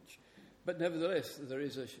language. But nevertheless, there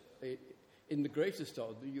is in the greatest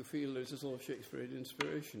of them, you feel there's a sort of Shakespearean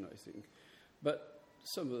inspiration, I think. But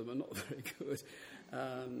some of them are not very good.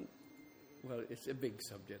 Well, it's a big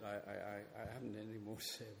subject. I haven't any more to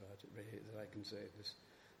say about it, really, that I can say at this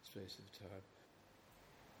space of time.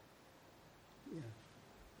 Yeah.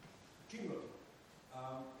 Jim.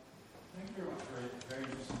 Thank you very much for a very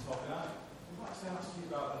interesting talk. And I'd like to ask you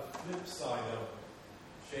about the flip side of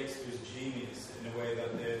Shakespeare's genius in a way that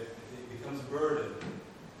it becomes a burden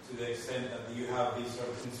to the extent that you have these sort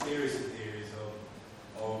of conspiracy theories of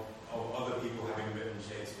of other people having written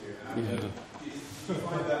Shakespeare. And do you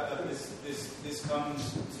find that this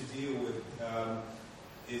comes to deal with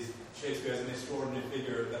is Shakespeare as an extraordinary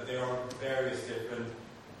figure, that there are various different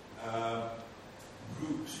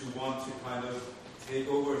groups who want to kind of take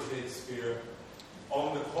over Shakespeare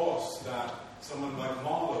on the cost that someone like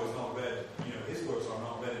Marlowe is not read, his works are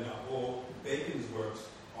not read enough, or Bacon's works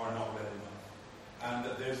are not read enough, and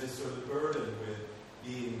that there's this sort of burden with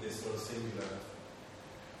being this sort of singular.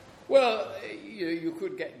 Well, you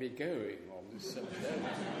could get me going on this subject,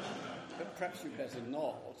 but perhaps you better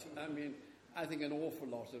not. I mean, I think an awful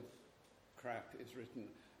lot of crap is written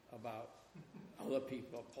about other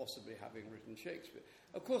people possibly having written Shakespeare.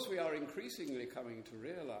 Of course, we are increasingly coming to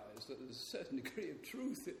realise that there's a certain degree of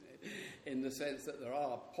truth in it, in the sense that there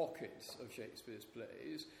are pockets of Shakespeare's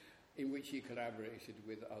plays in which he collaborated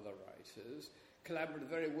with other writers. The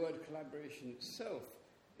very word collaboration itself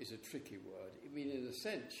is a tricky word. I mean, in a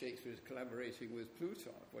sense, Shakespeare is collaborating with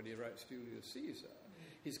Plutarch when he writes Julius Caesar.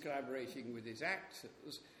 He's collaborating with his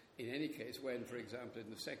actors. In any case, when, for example, in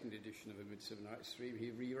the second edition of A Midsummer Night's Dream,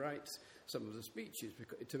 he rewrites some of the speeches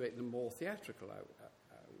to make them more theatrical, I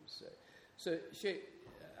would say. So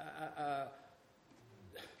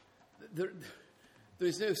there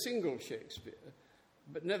is no single Shakespeare,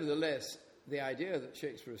 but nevertheless, the idea that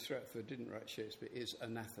Shakespeare of Stratford didn't write Shakespeare is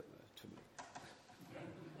anathema to me.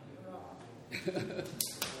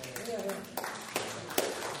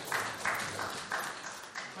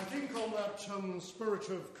 I think on that spirit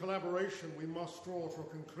of collaboration we must draw to a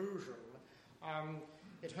conclusion.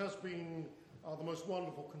 It has been the most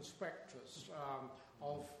wonderful conspectus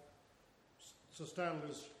of Sir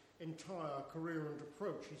Stanley's entire career and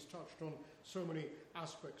approach. He's touched on so many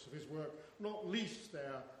aspects of his work, not least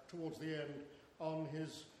there towards the end on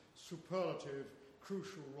his superlative,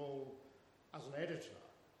 crucial role as an editor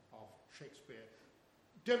of Shakespeare,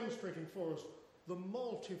 demonstrating for us the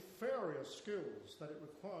multifarious skills that it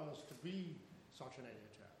requires to be such an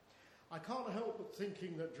editor. I can't help but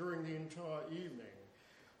thinking that during the entire evening,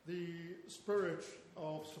 the spirit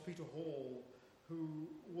of Sir Peter Hall, who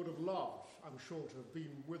would have loved, I'm sure, to have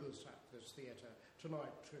been with us at this theatre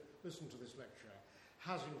tonight to listen to this lecture,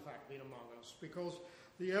 has in fact been among us, because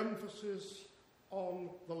the emphasis on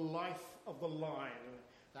the life of the line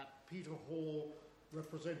that Peter Hall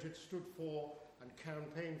represented, stood for, and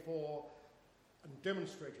campaigned for, and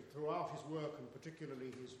demonstrated throughout his work, and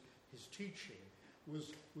particularly his teaching,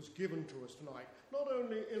 was given to us tonight, not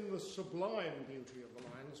only in the sublime beauty of the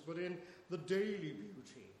lines, but in the daily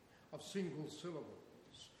beauty of single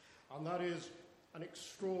syllables. And that is an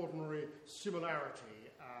extraordinary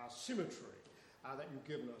similarity, symmetry that you've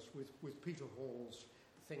given us with Peter Hall's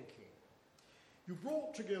thinking. You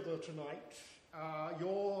brought together tonight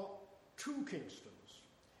your two Kingstons.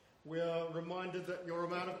 We're reminded that you're a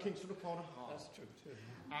man of Kingston upon Hull. That's true too.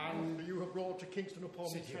 And you have brought to Kingston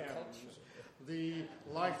upon Thames the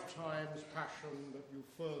lifetime's passion that you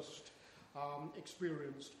first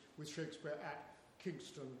experienced with Shakespeare at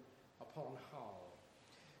Kingston upon Hull.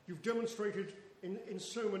 You've demonstrated in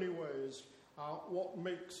so many ways what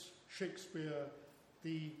makes Shakespeare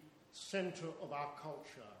the centre of our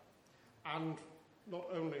culture, and not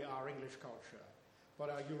only our English culture, but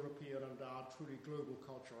our European and our truly global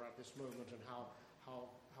culture at this moment, and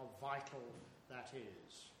how vital that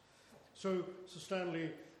is. So, Sir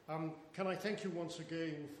Stanley, can I thank you once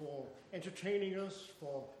again for entertaining us,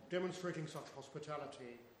 for demonstrating such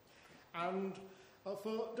hospitality, and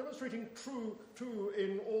for demonstrating too,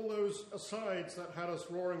 in all those asides that had us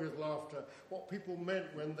roaring with laughter, what people meant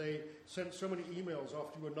when they sent so many emails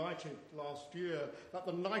after you were knighted last year, that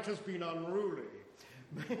the night has been unruly.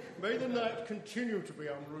 May the night continue to be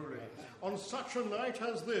unruly. On such a night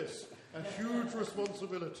as this, a huge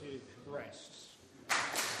responsibility rests.